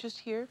 I'm just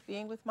here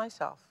being with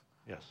myself.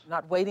 Yes.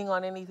 Not waiting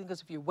on anything,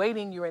 because if you're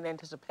waiting, you're in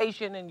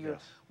anticipation and you're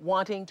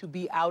wanting to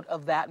be out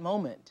of that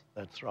moment.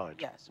 That's right.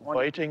 Yes.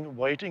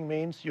 Waiting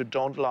means you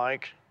don't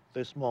like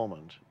this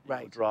moment. Right.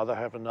 You would rather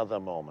have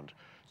another moment.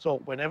 So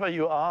whenever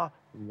you are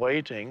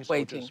waiting,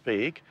 so to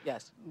speak,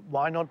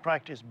 why not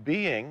practice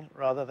being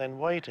rather than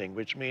waiting,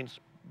 which means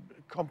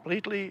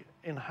completely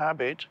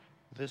inhabit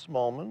this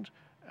moment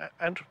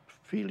and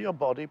feel your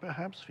body,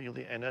 perhaps feel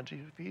the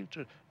energy,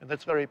 and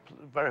that's very,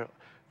 very,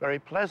 very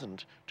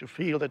pleasant to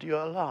feel that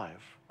you're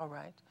alive. All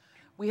right.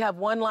 We have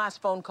one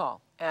last phone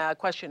call. A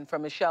question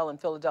from Michelle in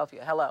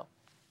Philadelphia. Hello.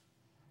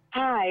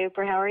 Hi,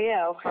 Oprah. How are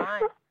you?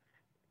 Fine.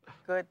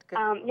 Good.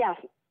 Yes.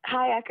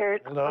 Hi,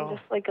 Eckhart. Hello. I'm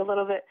just like a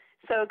little bit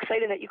so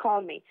excited that you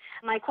called me.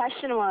 My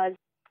question was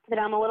that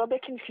I'm a little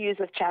bit confused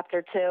with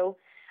Chapter 2.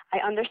 I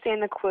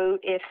understand the quote,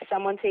 if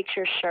someone takes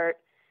your shirt,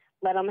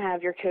 let them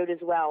have your coat as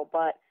well.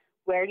 But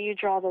where do you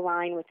draw the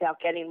line without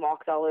getting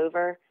walked all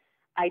over?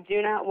 I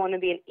do not want to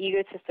be an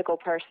egotistical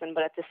person,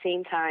 but at the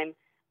same time,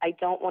 I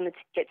don't want to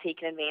get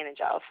taken advantage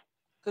of.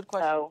 Good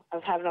question. So I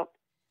was having a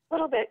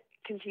little bit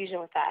confusion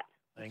with that.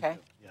 Thank you.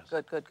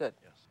 Yes. Good. Yes.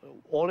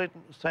 All it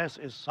says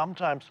is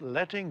sometimes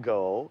letting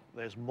go,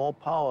 there's more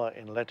power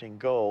in letting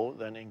go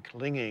than in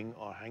clinging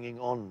or hanging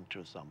on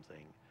to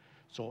something.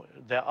 So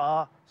there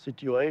are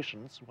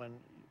situations when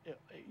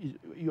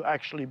you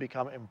actually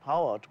become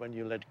empowered when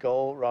you let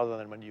go rather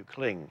than when you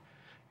cling.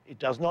 It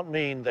does not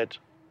mean that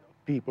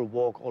people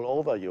walk all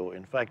over you.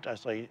 In fact, I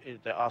say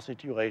there are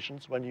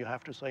situations when you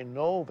have to say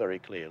no very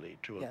clearly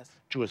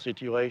to a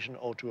situation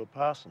or to a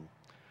person.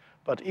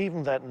 But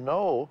even that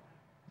no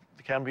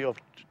can be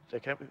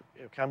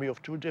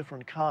of two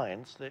different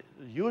kinds.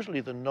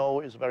 Usually the no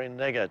is very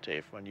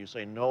negative. When you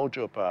say no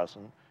to a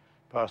person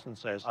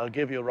says, I'll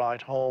give you a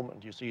ride home,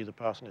 and you see the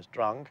person is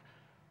drunk.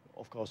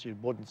 Of course, you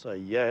wouldn't say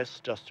yes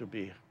just to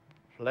be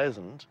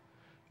pleasant.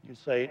 You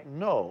say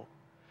no.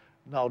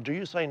 Now, do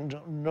you say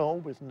no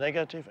with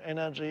negative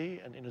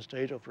energy and in a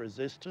state of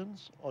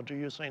resistance, or do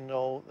you say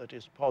no that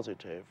is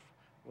positive,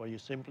 where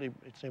it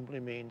simply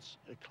means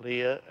a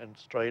clear and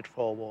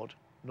straightforward,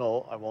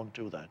 no, I won't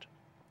do that?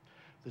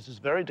 This is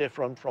very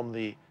different from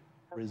the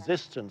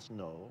resistance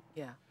no.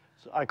 Yeah.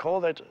 So I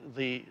call that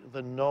the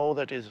no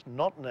that is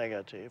not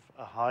negative,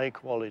 a high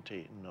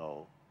quality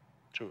no.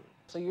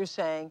 So you're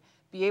saying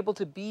be able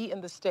to be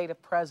in the state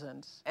of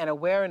presence and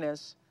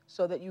awareness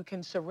so that you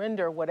can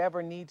surrender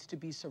whatever needs to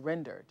be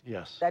surrendered.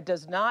 Yes. That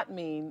does not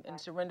mean, and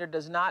surrender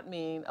does not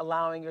mean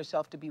allowing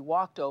yourself to be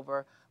walked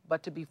over,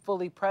 but to be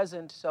fully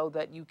present so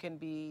that you can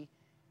be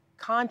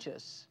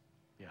conscious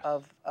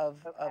of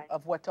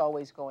what's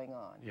always going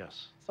on.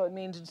 Yes. So it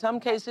means in some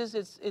cases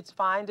it's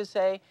fine to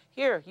say,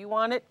 here, you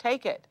want it,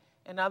 take it.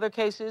 In other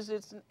cases,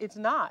 it's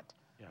not,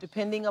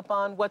 depending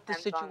upon what the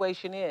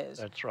situation is.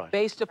 That's right.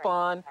 Based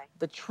upon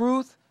the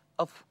truth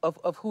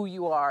of who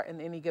you are in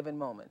any given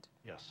moment.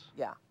 Yes.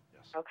 Yeah.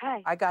 Yes.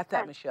 Okay. I got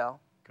that, Michelle.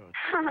 Good.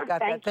 I got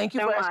that. Thank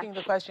you for asking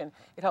the question.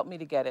 It helped me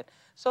to get it.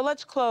 So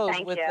let's close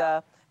with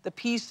the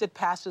peace that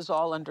passes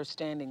all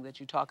understanding that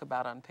you talk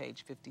about on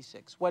page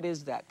 56. What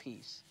is that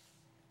peace?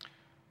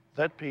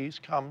 That peace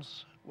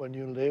comes when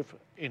you live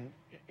in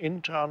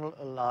internal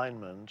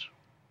alignment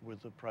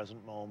with the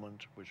present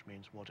moment, which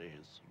means what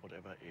is,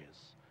 whatever is.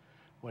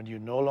 When you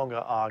no longer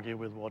argue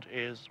with what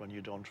is, when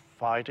you don't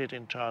fight it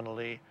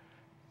internally,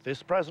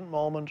 this present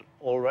moment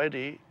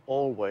already,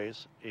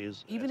 always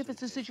is. Even if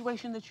it's a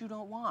situation that you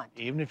don't want.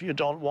 Even if you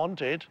don't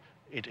want it,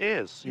 it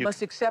is. You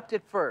must accept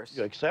it first.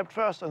 You accept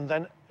first, and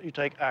then you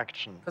take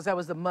action. Because that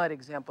was the mud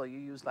example you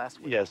used last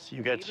week. Yes,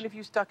 you get... Even if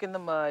you're stuck in the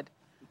mud.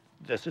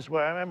 This is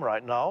where I am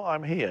right now.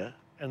 I'm here.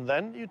 And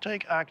then you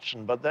take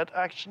action. But that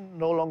action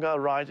no longer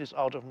arises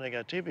out of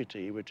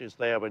negativity, which is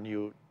there when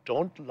you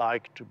don't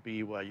like to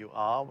be where you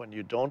are, when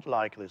you don't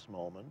like this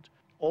moment.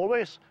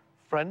 Always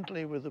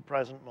friendly with the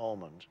present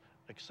moment,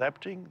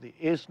 accepting the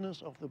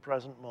isness of the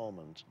present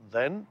moment.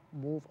 Then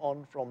move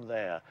on from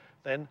there.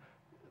 Then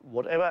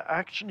whatever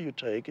action you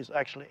take is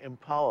actually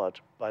empowered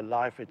by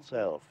life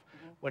itself.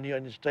 When you're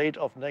in a state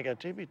of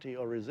negativity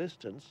or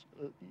resistance,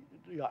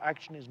 your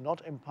action is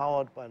not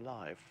empowered by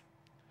life.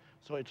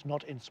 So it's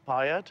not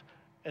inspired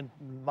and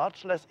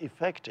much less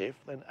effective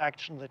than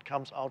action that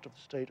comes out of the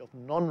state of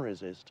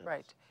non-resistance.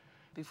 Right.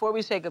 Before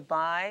we say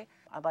goodbye,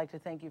 I'd like to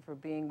thank you for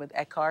being with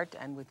Eckhart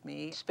and with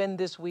me. Spend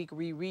this week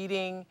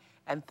rereading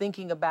and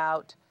thinking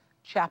about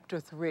Chapter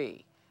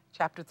 3.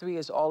 Chapter 3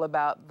 is all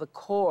about the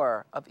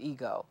core of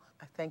ego.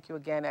 I thank you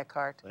again,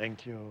 Eckhart.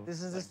 Thank you.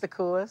 Is this the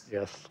coolest?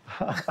 Yes.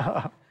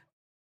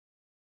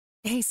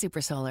 Hey,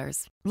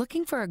 Supersolars.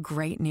 Looking for a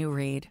great new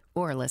read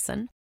or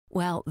listen?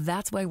 Well,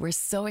 that's why we're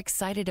so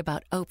excited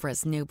about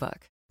Oprah's new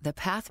book, The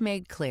Path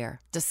Made Clear,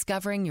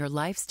 Discovering Your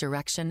Life's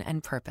Direction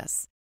and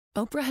Purpose.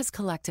 Oprah has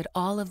collected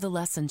all of the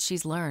lessons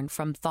she's learned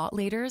from thought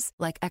leaders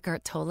like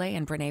Eckhart Tolle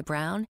and Brené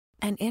Brown,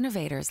 and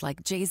innovators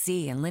like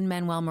Jay-Z and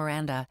Lin-Manuel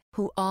Miranda,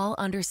 who all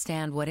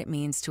understand what it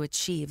means to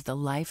achieve the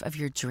life of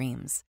your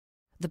dreams.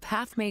 The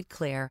Path Made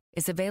Clear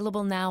is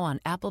available now on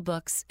Apple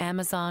Books,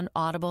 Amazon,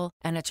 Audible,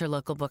 and at your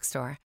local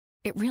bookstore.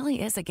 It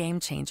really is a game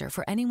changer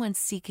for anyone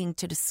seeking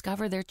to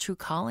discover their true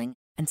calling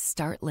and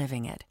start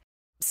living it.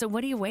 So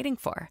what are you waiting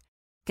for?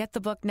 Get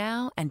the book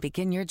now and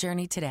begin your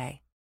journey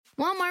today.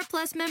 Walmart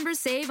Plus members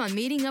save on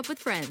meeting up with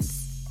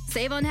friends.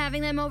 Save on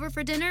having them over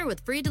for dinner with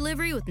free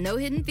delivery with no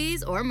hidden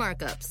fees or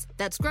markups.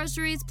 That's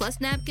groceries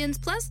plus napkins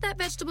plus that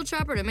vegetable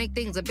chopper to make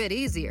things a bit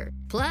easier.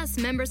 Plus,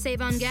 members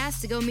save on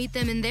gas to go meet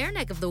them in their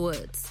neck of the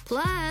woods.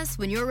 Plus,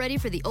 when you're ready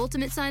for the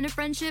ultimate sign of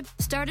friendship,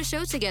 start a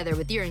show together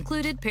with your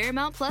included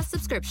Paramount Plus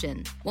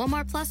subscription.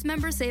 Walmart Plus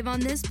members save on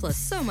this plus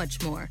so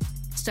much more.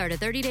 Start a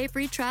 30-day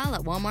free trial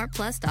at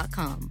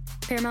walmartplus.com.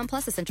 Paramount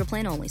Plus Essential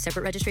Plan only.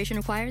 Separate registration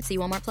required. See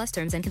Walmart Plus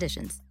terms and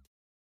conditions.